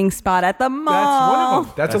parking spot at the That's mall. one of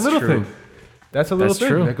them. That's a little true. thing. That's a little That's thing.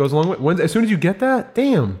 true. That goes a long way. As soon as you get that,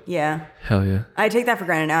 damn. Yeah, Hell yeah. I take that for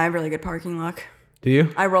granted now. I have really good parking luck. Do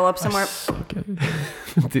you? I roll up somewhere. Okay.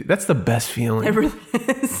 Dude, that's the best feeling. It really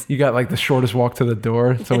is. You got like the shortest walk to the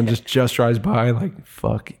door. Someone just drives by, like,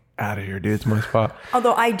 fuck out of here, dude. It's my spot.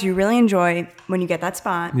 Although I do really enjoy when you get that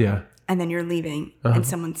spot. Yeah. And then you're leaving, and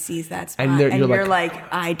someone sees that spot, And and, you're you're like- like,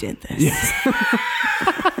 "I did this."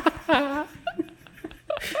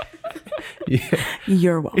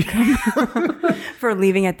 You're welcome for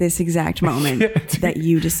leaving at this exact moment that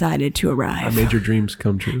you decided to I arrive. made your dreams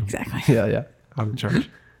come true. Exactly. Yeah, yeah. I'm in charge.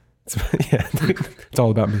 It's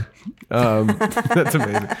all about me. That's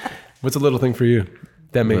amazing. What's a little thing for you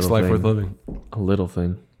that makes Little life thing. worth living? A little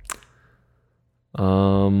thing.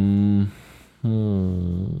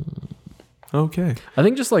 Okay. I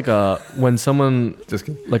think just like when someone, Just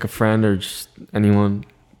kidding. like a friend or just anyone,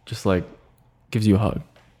 just like gives you a hug,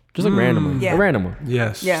 just like randomly, Yeah. a random one,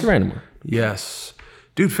 Yes. Yeah. just a random one. Yes.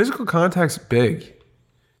 Dude, physical contact's big.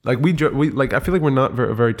 Like we like I feel like we're not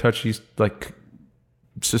a very touchy like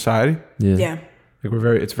society. Yeah, Yeah. Like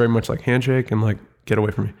it's very much like handshake and like get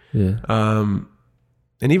away from me. yeah.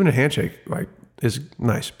 And even a handshake like is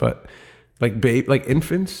nice, but like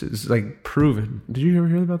infants is like proven. Did you ever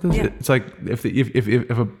hear about this? Yeah. It's like if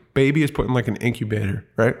a baby is put in like an incubator,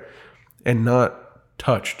 right, and not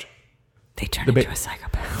touched, They turn The ba- into a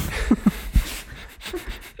psychopath.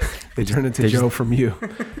 they turn into Joe from you.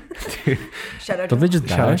 Shout out Don't to they just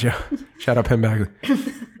Shout die? out Joe. Shout out Penn Bagley. Is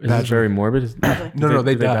that very morbid? No,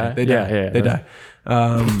 they do die. They die. Yeah, yeah. They die.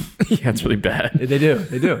 Yeah, it's really bad. They do.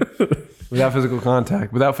 They do. Without physical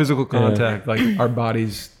contact. Like our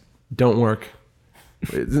bodies don't work.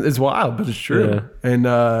 It's wild, but it's true. Yeah. And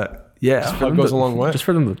For hug them goes to- a long way. Just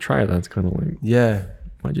for them to try that, it's kind of like, Yeah,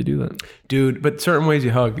 why'd you do that? dude. But certain ways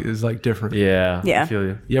you hug is like different. Yeah, Yeah. I feel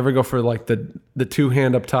you. You ever go for like the two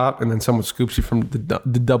hand up top, and then someone scoops you from the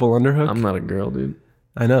double underhook? I'm not a girl, dude.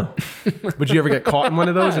 I know. But you ever get caught in one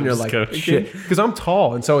of those, and you're just like, kidding. shit, because I'm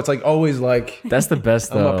tall, and so it's like always like That's the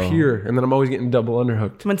best I'm though. up here, and then I'm always getting double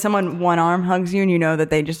underhooked. when someone one arm hugs you and you know that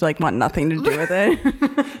they just like want nothing to do with it.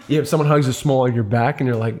 Yeah, if someone hugs the small of your back, and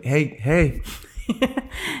you're like, hey.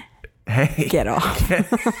 Hey, Get off.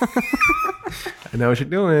 I know what you're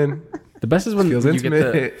doing. The best is when Feels you get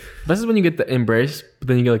intimate. the best is when you get the embrace, but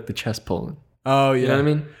then you get like the chest pulling. Oh yeah, You know what I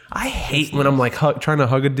mean? I hate when I'm like trying to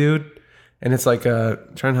hug a dude, and it's like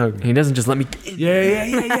trying to hug. And he doesn't just let me. Yeah.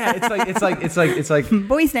 It's like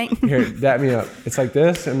Boys night. here, dap me up. It's like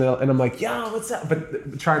this, and I'm like, yo, what's up?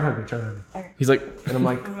 But try and hug me. He's like, And I'm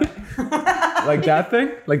like, like that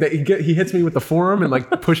thing, like that. He hits me with the forearm and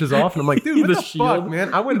like pushes off, and I'm like, dude, what The the shield. fuck,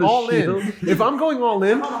 man? I went The all shield. in. If I'm going all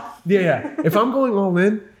in, yeah. If I'm going all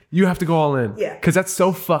in, You have to go all in. Yeah. Because that's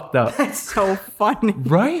so fucked up. That's so funny.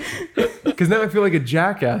 Right? Because now I feel like a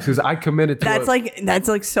jackass because I committed to That's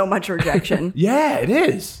like so much rejection. Yeah, it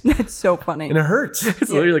is. That's so funny. And it hurts. It's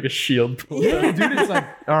literally like a shield. Yeah, dude, it's like,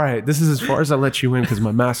 all right, this is as far as I let you in because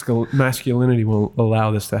my masculinity won't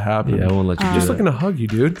allow this to happen. Yeah, I won't let you do Just that. looking to hug you,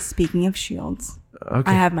 dude. Speaking of shields,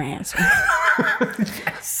 Okay. I have my answer.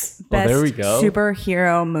 Yes. Well, Best there we go.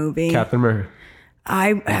 superhero movie. Captain America.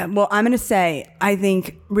 I'm gonna say I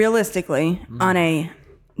think realistically on a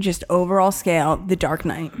just overall scale, The Dark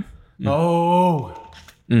Knight. Oh.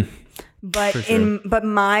 But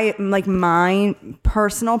my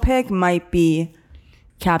personal pick might be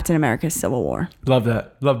Captain America: Civil War. Love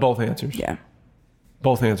that. Love both answers. Yeah.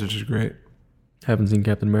 Both answers are great. Haven't seen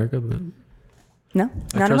Captain America, but No,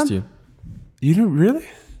 I none of trust them? you. You don't really?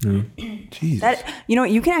 No. Jesus. That, you know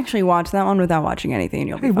what? You can actually watch that one without watching anything, and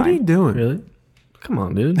you'll be Hey, fine. what are you doing? Really? Come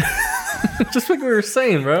on, dude. Just like we were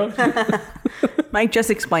saying, bro. Mike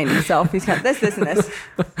just explained himself. He's got this, and this.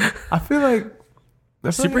 I feel like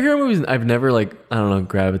Superhero movies, I've never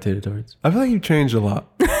gravitated towards. I feel like you've changed a lot.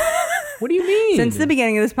 What do you mean? Since the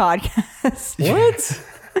beginning of this podcast.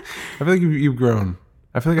 What? I feel like you've grown.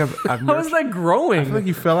 I feel like I've How is that growing? I feel like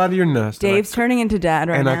you fell out of your nest. Dave's turning into dad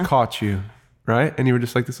right and now. I caught you, right? And you were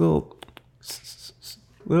just like this little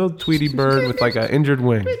Tweety bird with like an injured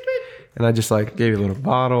wing. And I just like gave you a little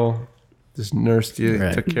bottle, just nursed you,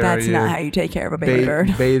 Right. took care That's of you. not how you take care of a baby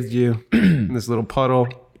bird. Bathed you in this little puddle.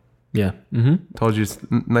 Yeah. Mm-hmm. Told you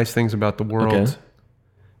nice things about the world. Okay.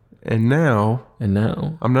 And now, And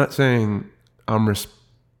now. I'm not saying I'm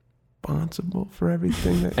responsible for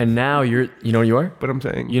everything, And now you know what you are? but I'm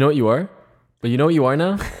saying You know what you are? But you know what you are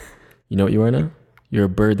now? You know what you are now? You're a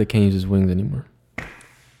bird that can't use his wings anymore.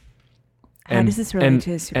 How does this relate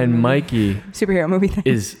to a Mikey superhero movie thing?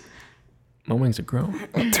 is... My wings are grown.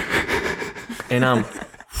 And I'm...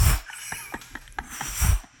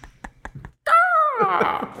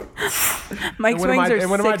 Mike's And what am wings I- are and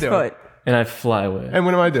what am I 6 doing? foot. And I fly away. And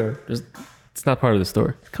what am I doing? It's not part of the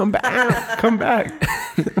story. Come back. Come back.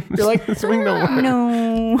 You're like, this wing don't work.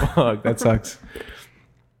 No. Fuck, that sucks.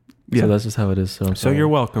 So that's just how it is. So I'm So sorry. you're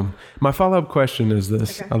welcome. My follow-up question is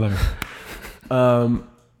this. I love it.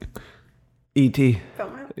 E.T.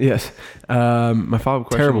 Yes. My follow-up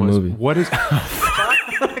question Terrible was, movie. what is...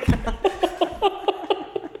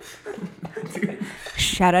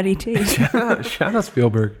 Shout out ET. Shout out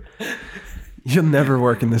Spielberg. You'll never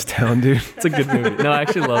work in this town, dude. It's a good movie. No, I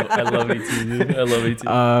actually love it. I love E.T., dude. I love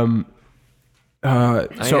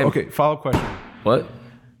E.T. Okay, follow-up question. What?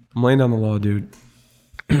 I'm laying down the law, dude.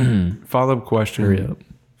 Follow-up question. Hurry up.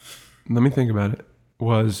 Let me think about it.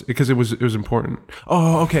 Was because it was important.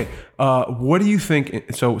 Oh, okay. What do you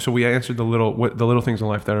think? So we answered the little things in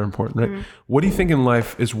life that are important, right? Mm-hmm. What do you think in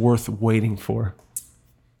life is worth waiting for?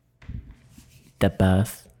 The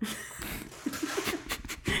bus.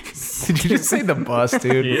 Did you just say the bus,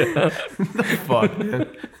 dude? Yeah. The fuck, man.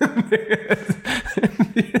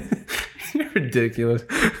 You're ridiculous.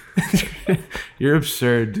 You're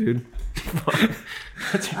absurd, dude.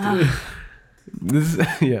 This is,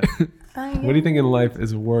 yeah. What do you think in life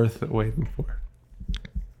is worth waiting for?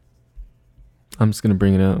 I'm just going to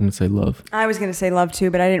bring it out. I'm going to say love. I was gonna say love too,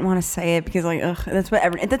 but I didn't want to say it because that's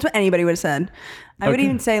what anybody would have said. I would Okay.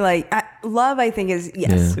 even say love. I think is yes.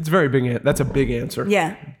 Yeah. It's very big. That's a big answer.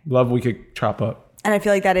 Yeah. Love we could chop up. And I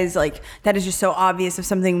feel like that is just so obvious of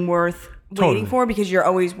something worth Totally. waiting for because you're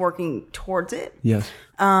always working towards it. Yes.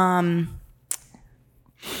 I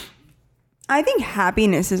think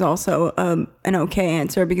happiness is also an okay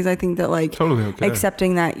answer because I think that Totally okay.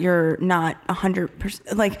 accepting that you're not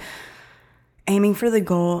 100% aiming for the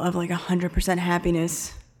goal of 100%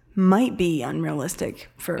 happiness might be unrealistic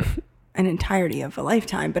for an entirety of a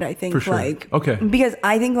lifetime. But I think For sure. Okay. because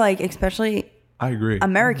I think especially I agree.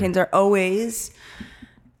 Americans are always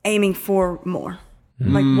aiming for more.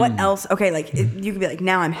 What else? Okay, you could be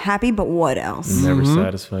now I'm happy, but what else? Never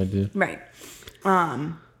satisfied, dude. Right.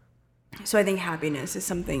 So I think happiness is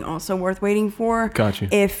something also worth waiting for. Got you.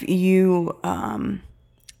 If you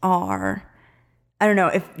are, I don't know,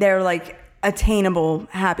 if they're attainable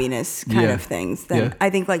happiness kind Yeah. of things, then Yeah. I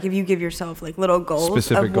think if you give yourself little goals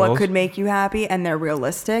Specific of what goals. could make you happy and they're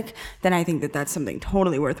realistic, then I think that that's something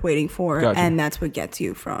totally worth waiting for. Gotcha. And that's what gets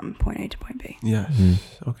you from point A to point B. Yes.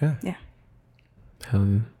 Okay. Yeah. Hell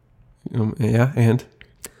yeah. Yeah. And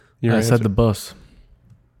your I answer? said the bus.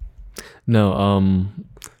 No, I'm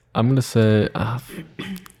going to say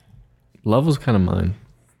love was kind of mine.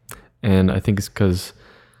 And I think it's because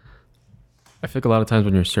I feel like a lot of times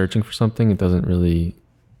when you're searching for something, it doesn't really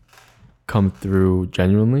come through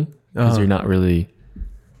genuinely because you're not really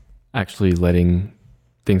actually letting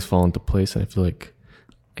things fall into place. And I feel like,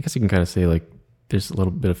 I guess you can kind of say like there's a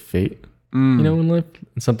little bit of fate, you know, in life.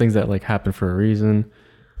 And some things that like happen for a reason.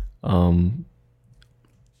 And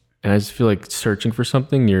I just feel like searching for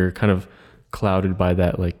something, you're kind of clouded by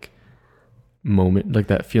that like moment, like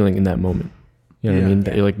that feeling in that moment. You know what I mean?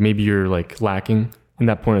 That you're like, maybe you're like lacking in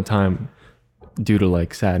that point in time due to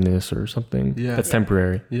like sadness or something that's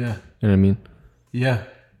temporary. Yeah. You know what I mean? Yeah.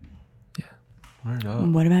 Yeah. Word up.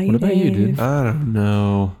 What about you? What about you, Dave? dude? I don't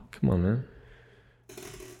know. Come on, man.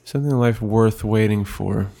 Something in life worth waiting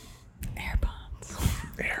for.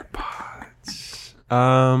 AirPods.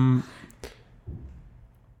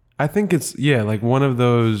 I think it's like one of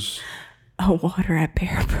those. Oh, water at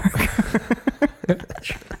Bear Burger.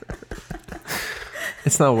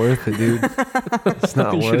 It's not worth it, dude. It's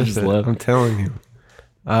not You should've worth just it. left. I'm telling you.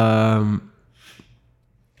 I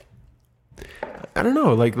don't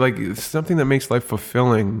know, like something that makes life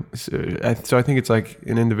fulfilling. So I think it's like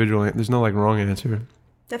an individual. There's no like wrong answer,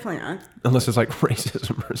 Definitely not. unless it's like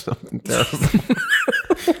racism or something terrible.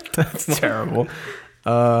 That's terrible.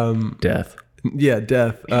 Death. Yeah,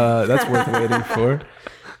 death. That's worth waiting for.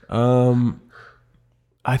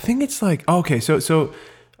 I think it's like okay. So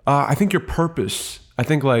I think your purpose. I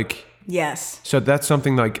think like Yes. so that's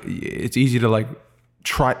something like it's easy to like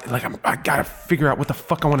try. Like I gotta figure out what the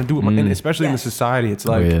fuck I want to do with my, and especially in the society, it's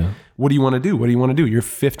like, what do you want to do? What do you want to do? You're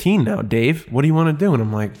 15 now, Dave. What do you want to do? And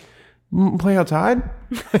I'm like, play outside,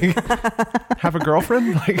 like, have a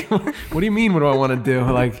girlfriend. Like, what do you mean? What do I want to do?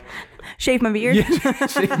 Like, Shave my beard. yeah,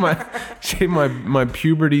 shave my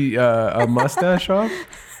puberty mustache off.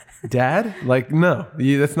 Dad, like no,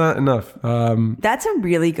 that's not enough. That's a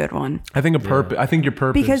really good one. I think I think your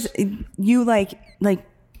purpose Because you like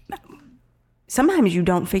sometimes you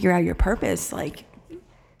don't figure out your purpose. Like,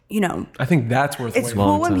 you know, I think that's worth it's waiting.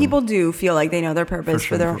 cool when time. people do feel like they know their purpose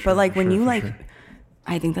For sure, but like for when sure, you for like, sure.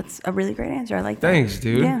 I think that's a really great answer. I like that. Thanks,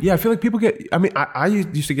 dude. Yeah. I feel like people get. I mean, I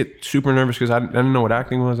used to get super nervous because I didn't know what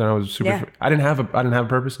acting was, and I was super. Yeah. I didn't have a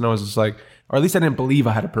purpose, and I was just like, or at least I didn't believe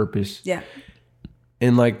I had a purpose. Yeah.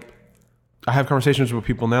 And like, I have conversations with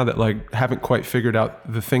people now that like haven't quite figured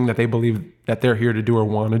out the thing that they believe that they're here to do or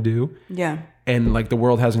want to do, Yeah. and like the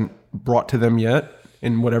world hasn't brought to them yet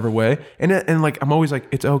in whatever way. And like I'm always like,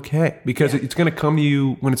 it's okay because it's gonna come to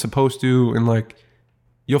you when it's supposed to, and like.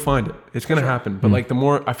 You'll find it. It's going to happen. But like the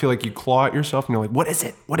more I feel like you claw at yourself and you're like, what is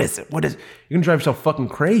it? What is it? What is it? You're going to drive yourself fucking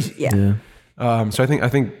crazy. Yeah. So I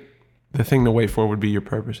think the thing to wait for would be your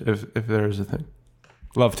purpose if there is a thing.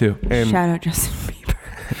 Love to. And Shout out Justin Bieber.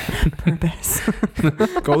 Purpose.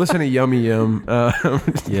 go listen to Yummy Yum. Yeah,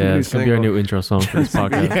 it's going to be our new intro song for this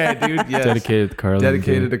podcast. Yeah, dude. Yes. Dedicated to Carly.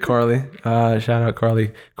 Dedicated to Carly. Shout out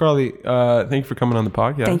Carly. Carly, thank you for coming on the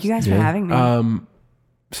podcast. Thank you guys for having me.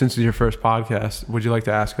 Since it's your first podcast, would you like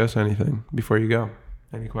to ask us anything before you go?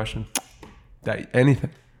 Any question? Anything?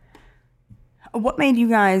 What made you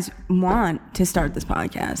guys want to start this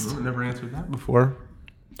podcast? I never answered that before.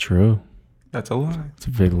 True. That's a lie. It's a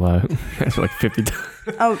big lie. That's like 50 times.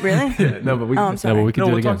 Oh, really? Yeah, no, but we Oh, can. I'm sorry. No, but we can do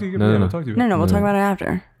it we'll again. talk to you. No, We'll talk to you. No, we'll talk about it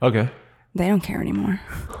after. Okay. They don't care anymore.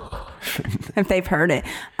 If they've heard it.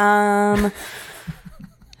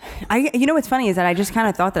 You know what's funny is that I just kind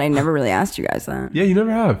of thought that I never really asked you guys that. Yeah, you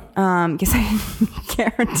never have. Guess I didn't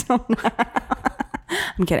care until now.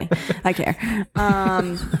 I'm kidding. I care.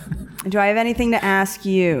 Do I have anything to ask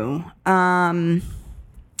you?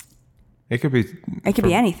 It could be. It could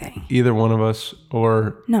be anything. Either one of us,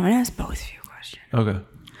 or No, I'm gonna ask both of you a question. okay.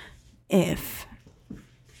 If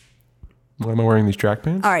Why am I wearing these track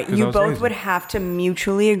pants? all right, 'Cause I you was both lazy. would have to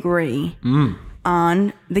mutually agree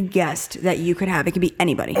on the guest that you could have. It could be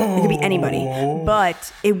anybody. It could be anybody.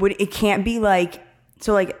 But it can't be like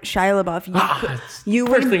so like Shia LaBeouf. You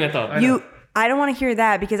first would, thing I thought. I don't want to hear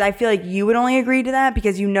that because I feel like you would only agree to that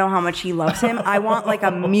because you know how much he loves him. I want like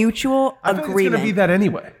a mutual I feel like it's agreement. gonna be that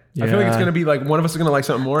anyway. I feel like it's Yeah. gonna be like one of us is gonna like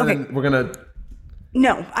something more, Okay. and then we're gonna.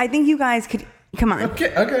 No, I think you guys could come on.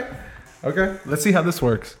 Okay. Let's see how this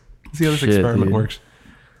works. Let's see how this Shit, experiment dude. works.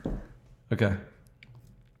 Okay.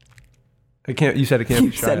 I can't. You said it can't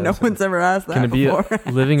You be Shia. said no one's ever asked that Can it be before.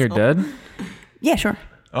 living or dead? Yeah, sure.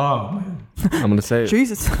 Oh man. I'm going to say it.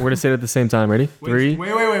 Jesus. We're going to say it at the same time. Ready? Three.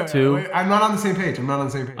 Wait. 2. I'm not on the same page.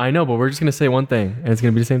 I know, but we're just going to say one thing, and it's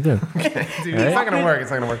going to be the same thing. Dude, it's not gonna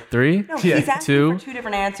work. 3, No, Yeah. he's asking 2, for two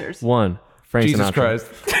different answers. 1. Frank Jesus Sinatra. Christ.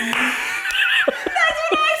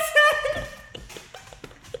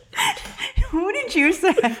 Who did you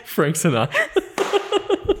say? Frank Sinatra.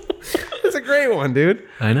 It's a great one, dude.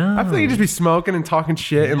 I know. I feel like you'd just be smoking and talking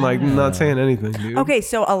shit and like not saying anything, dude. Okay,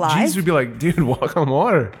 so alive. Jesus would be like, dude, walk on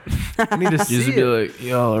water. I need to see Jesus would be it. like,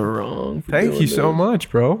 y'all are wrong. for Thank doing you so this." much,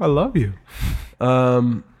 bro. I love you.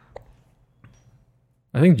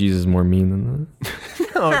 I think Jesus is more mean than that.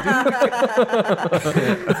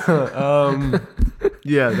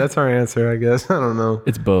 Yeah, that's our answer, I guess. I don't know.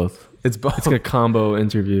 It's both. It's both. It's like a combo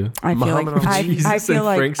interview. I feel like Muhammad Ali. Jesus I and feel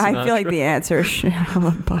like Frank I feel like Sinatra. the answer is Shia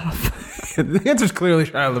LaBeouf. The answer's clearly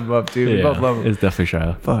Shia LaBeouf, dude. We both love him. It's definitely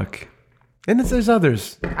Shia. Fuck. And there's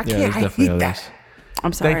others. I Yeah, can't. there's I definitely hate others. that.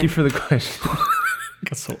 I'm sorry. Thank you for the question.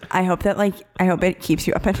 I hope it keeps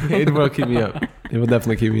you up at night. It will keep me up. It will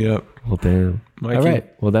definitely keep me up. Well, damn. Mikey. All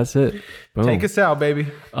right. Well, that's it. Boom. Take us out, baby.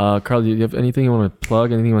 Carl, do you have anything you want to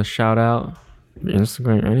plug? Anything you want to shout out? Your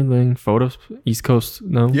Instagram, anything? Photos? East Coast?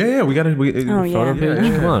 No? Yeah, we got to. Oh, yeah. Photo page?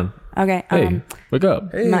 Yeah. Come on. Okay. Hey, wake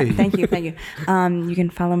up. Hey. Thank you. You can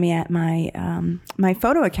follow me at my my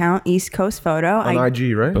photo account, East Coast Photo. On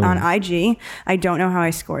IG, right? Boom. On IG. I don't know how I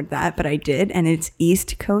scored that, but I did, and it's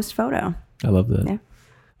East Coast Photo. I love that. Yeah.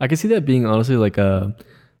 I can see that being honestly like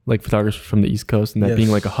photographers from the East Coast and that Yes. being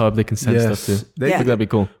like a hub they can send Yes. stuff to. They- I think that'd be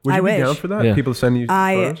cool. Would you I be wish. down for that? Yeah. People send you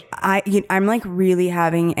photos? I'm like really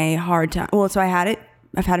having a hard time. Well, so I've had it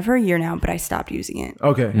for a year now, but I stopped using it.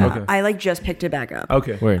 Okay. Okay. I like just picked it back up.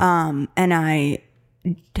 Okay. Weird. And I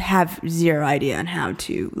have zero idea on how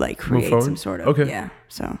to like create forward? some sort of Okay. yeah.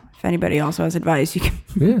 So if anybody also has advice, you can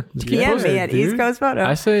yeah. Just keep DM posting. me at dude. East Coast Photo.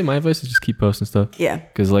 I say my advice is just keep posting stuff. Yeah.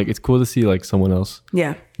 Because like it's cool to see like someone else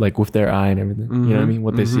Yeah. like with their eye and everything. You know what I mean?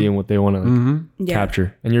 What they see and what they want to like, Yeah.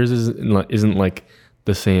 capture. And yours isn't like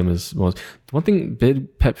the same as most. One thing,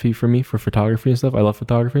 big pet peeve for me for photography and stuff. I love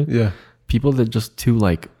photography. Yeah. People that just do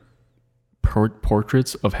like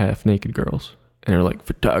portraits of half naked girls and they're like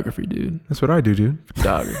photography, dude. That's what I do, dude.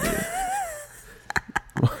 Photography.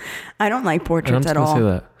 I don't like And I'm portraits just at gonna all. say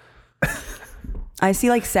that. I see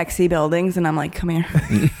like sexy buildings and I'm like, come here.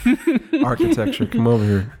 Architecture. Come over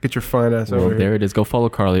here. Get your fine ass Well, over there here. it is. Go follow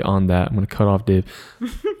Carly on that. I'm gonna cut off Dave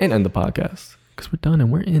and end the podcast because we're done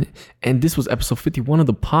and we're in it. And this was episode 51 of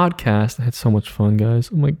the podcast. I had so much fun, guys.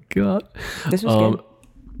 Oh my god. This was good.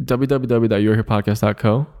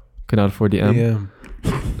 www.you'reherepodcast.co. Could not afford the M. Yeah.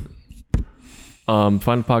 Find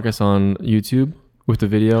the podcast on YouTube with the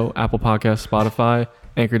video, Apple Podcasts, Spotify,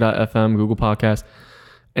 Anchor.fm, Google Podcasts,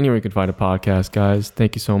 anywhere you can find a podcast, guys.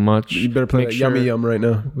 Thank you so much. You better play Make that yummy yum right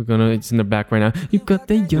now. It's in the back right now. You got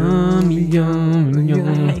the yummy yum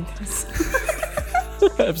yum.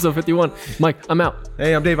 Episode 51. Mike, I'm out.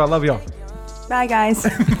 Hey, I'm Dave. I love y'all. Bye guys.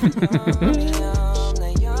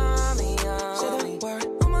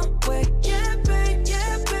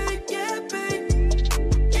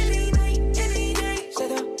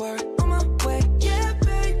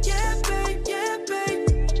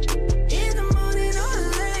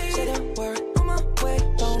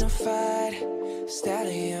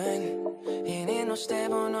 Stallion, ain't in no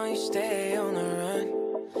stable, no, you stay on the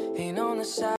run. Ain't on the side.